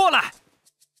给我过来！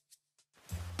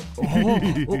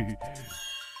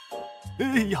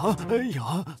哎呀，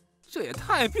这也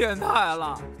太变态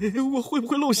了！我会不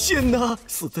会露馅呢？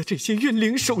死在这些怨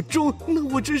灵手中，那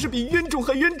我真是比冤种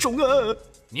还冤种啊！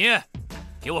你，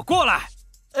给我过来！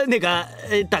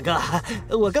大哥，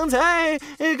我刚才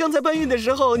搬运的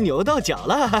时候扭到脚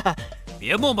了。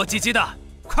别磨磨唧唧的，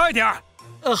快点儿！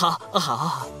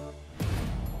好。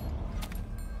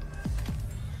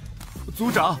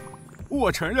组长，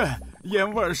我承认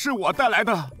烟味是我带来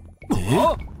的。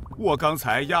我刚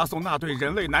才押送那对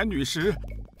人类男女时，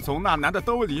从那男的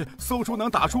兜里搜出能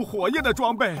打出火焰的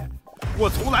装备。我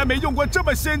从来没用过这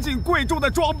么先进贵重的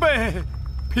装备，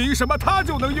凭什么他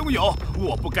就能拥有？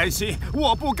我不甘心！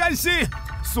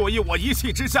所以我一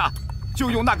气之下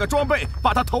就用那个装备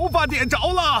把他头发点着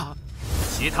了。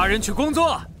其他人去工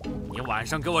作，你晚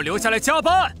上给我留下来加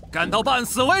班，干到半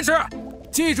死为止。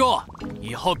记住，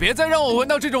以后别再让我闻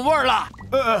到这种味儿了。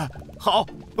好。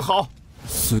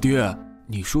四弟，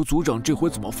你说组长这回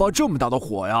怎么发这么大的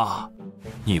火呀？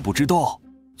你不知道，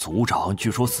组长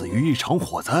据说死于一场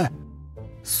火灾，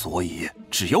所以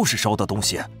只要是烧的东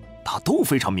西，他都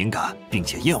非常敏感，并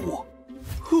且厌恶。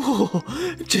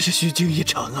真是虚惊一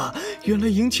场啊！原来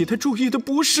引起他注意的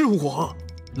不是我。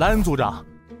蓝组长，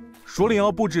首领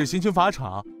要布置行刑法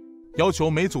场，要求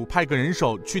每组派个人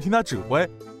手去听他指挥。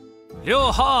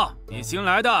6号，你新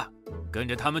来的，跟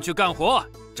着他们去干活，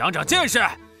长长见识。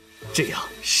这样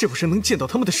是不是能见到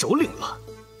他们的首领了？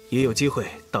也有机会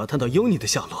打探到优妮的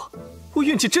下落。我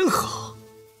运气真好。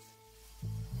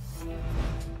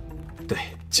对，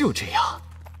就这样，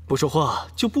不说话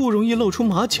就不容易露出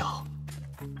马脚。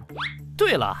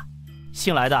对了，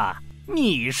新来的，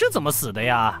你是怎么死的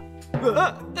呀？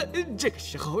这个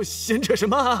时候闲扯什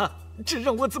么？这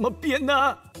让我怎么编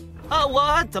呢？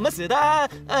我怎么死的？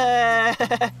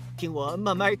听我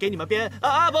慢慢给你们编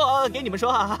不给你们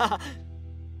说啊！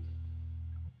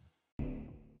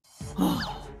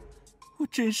我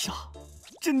真傻，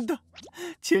真的。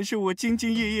前世我兢兢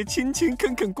业业、勤勤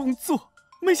恳恳工作，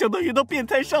没想到遇到变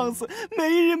态上司，没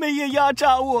日没夜压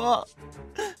榨我。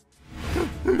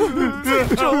最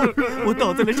终，我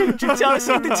倒在了任职加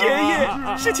薪的前夜。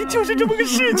事情就是这么个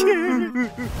事情。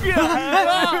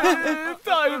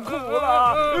太苦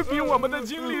了，比我们的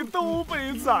经历都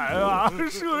悲惨啊，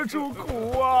社畜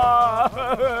苦啊！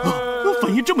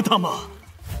反应这么大吗？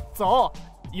走，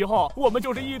以后我们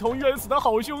就是一同冤死的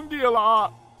好兄弟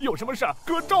了。有什么事，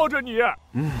哥罩着你。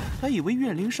还以为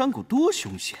怨灵山谷多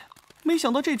凶险，没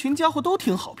想到这群家伙都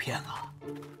挺好骗啊。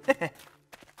嘿嘿，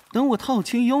等我套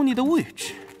清优妮的位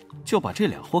置，就把这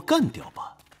俩货干掉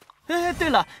吧。对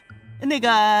了，那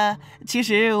个，其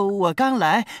实我刚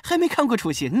来，还没看过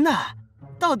处刑呢，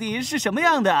到底是什么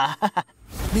样的？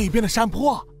那边的山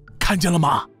坡，看见了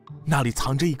吗？那里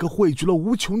藏着一个汇聚了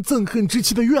无穷憎恨之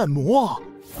气的怨魔。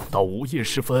到午夜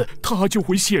时分，他就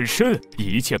会现身，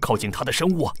一切靠近他的生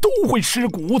物都会尸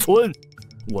骨无存。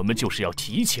我们就是要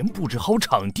提前布置好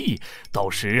场地，到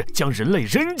时将人类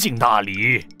扔进那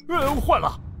里。坏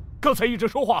了，刚才一直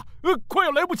说话，快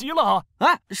要来不及了。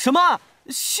什么？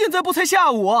现在不才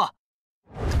下午？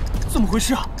怎么回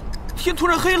事啊？天突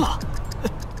然黑了。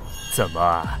怎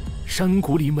么？山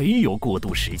谷里没有过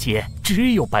渡时间，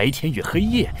只有白天与黑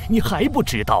夜，你还不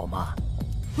知道吗？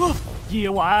夜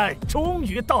晚终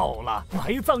于到了，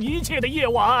埋葬一切的夜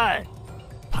晚。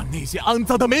把那些肮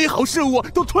脏的美好事物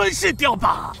都吞噬掉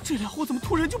吧！这俩货怎么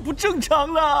突然就不正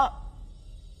常了？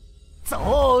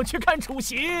走，去看处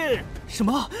刑。什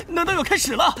么？难道要开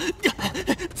始了？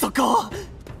糟糕！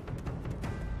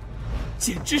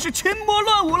简直是群魔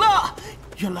乱舞了！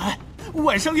原来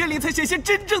晚上怨灵才显现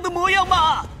真正的模样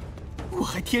吗？我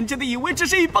还天真的以为这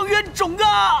是一帮冤种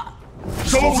啊！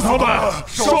收死他们！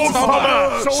收死他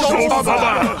们！收死他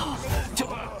们！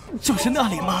就是那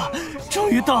里吗？终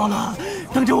于到了！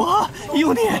等着我，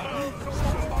优妮！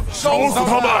烧死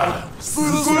他们！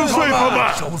撕碎他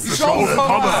们！烧死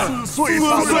他们！撕碎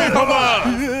他们！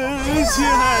亲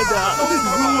爱的，我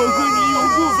和你永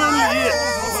不分离。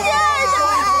亲爱的，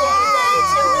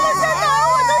在无论在哪儿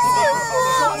我都幸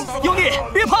福。优妮，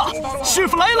别怕，师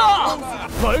傅来了！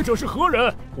来者是何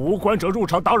人？无关者入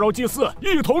场打扰祭祀，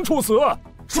一同处死！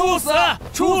处死！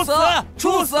处死！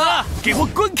处死！给我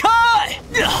滚开！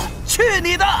去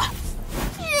你的！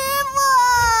师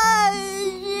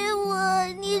傅，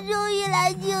你终于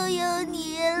来救优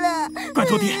妮了！乖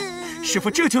徒弟，师傅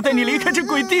这就带你离开这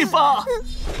鬼地方。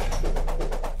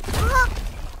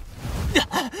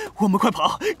我们快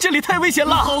跑，这里太危险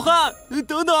了！好汉，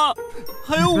等等，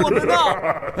还有我们呢！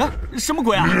什么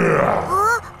鬼啊？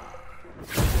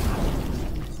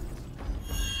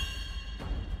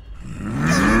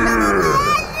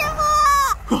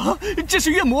这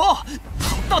是怨魔，好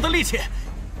大的力气！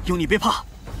优妮别怕，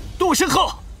躲我身后。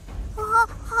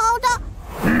好的。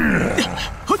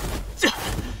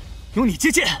优妮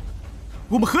接剑，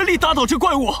我们合力打倒这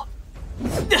怪物。好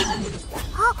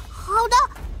的。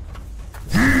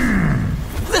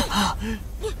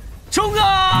冲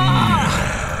啊！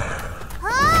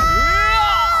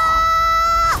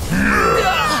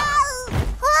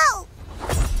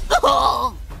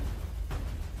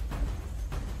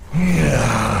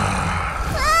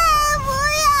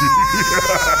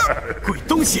鬼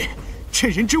东西，趁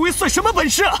人之危算什么本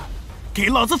事？给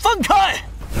老子放开！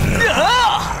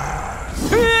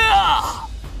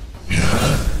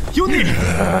优妮，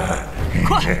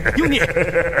快，优妮，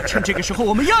趁这个时候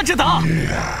我们压着打。好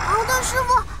的，师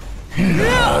傅。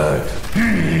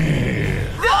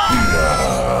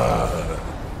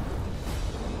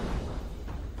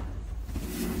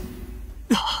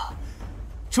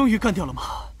终于干掉了吗？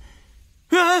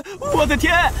我的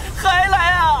天，还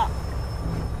来啊！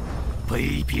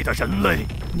卑鄙的人类，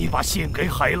你把献给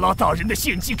海拉大人的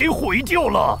献祭给毁掉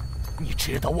了！你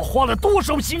知道我花了多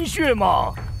少心血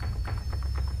吗？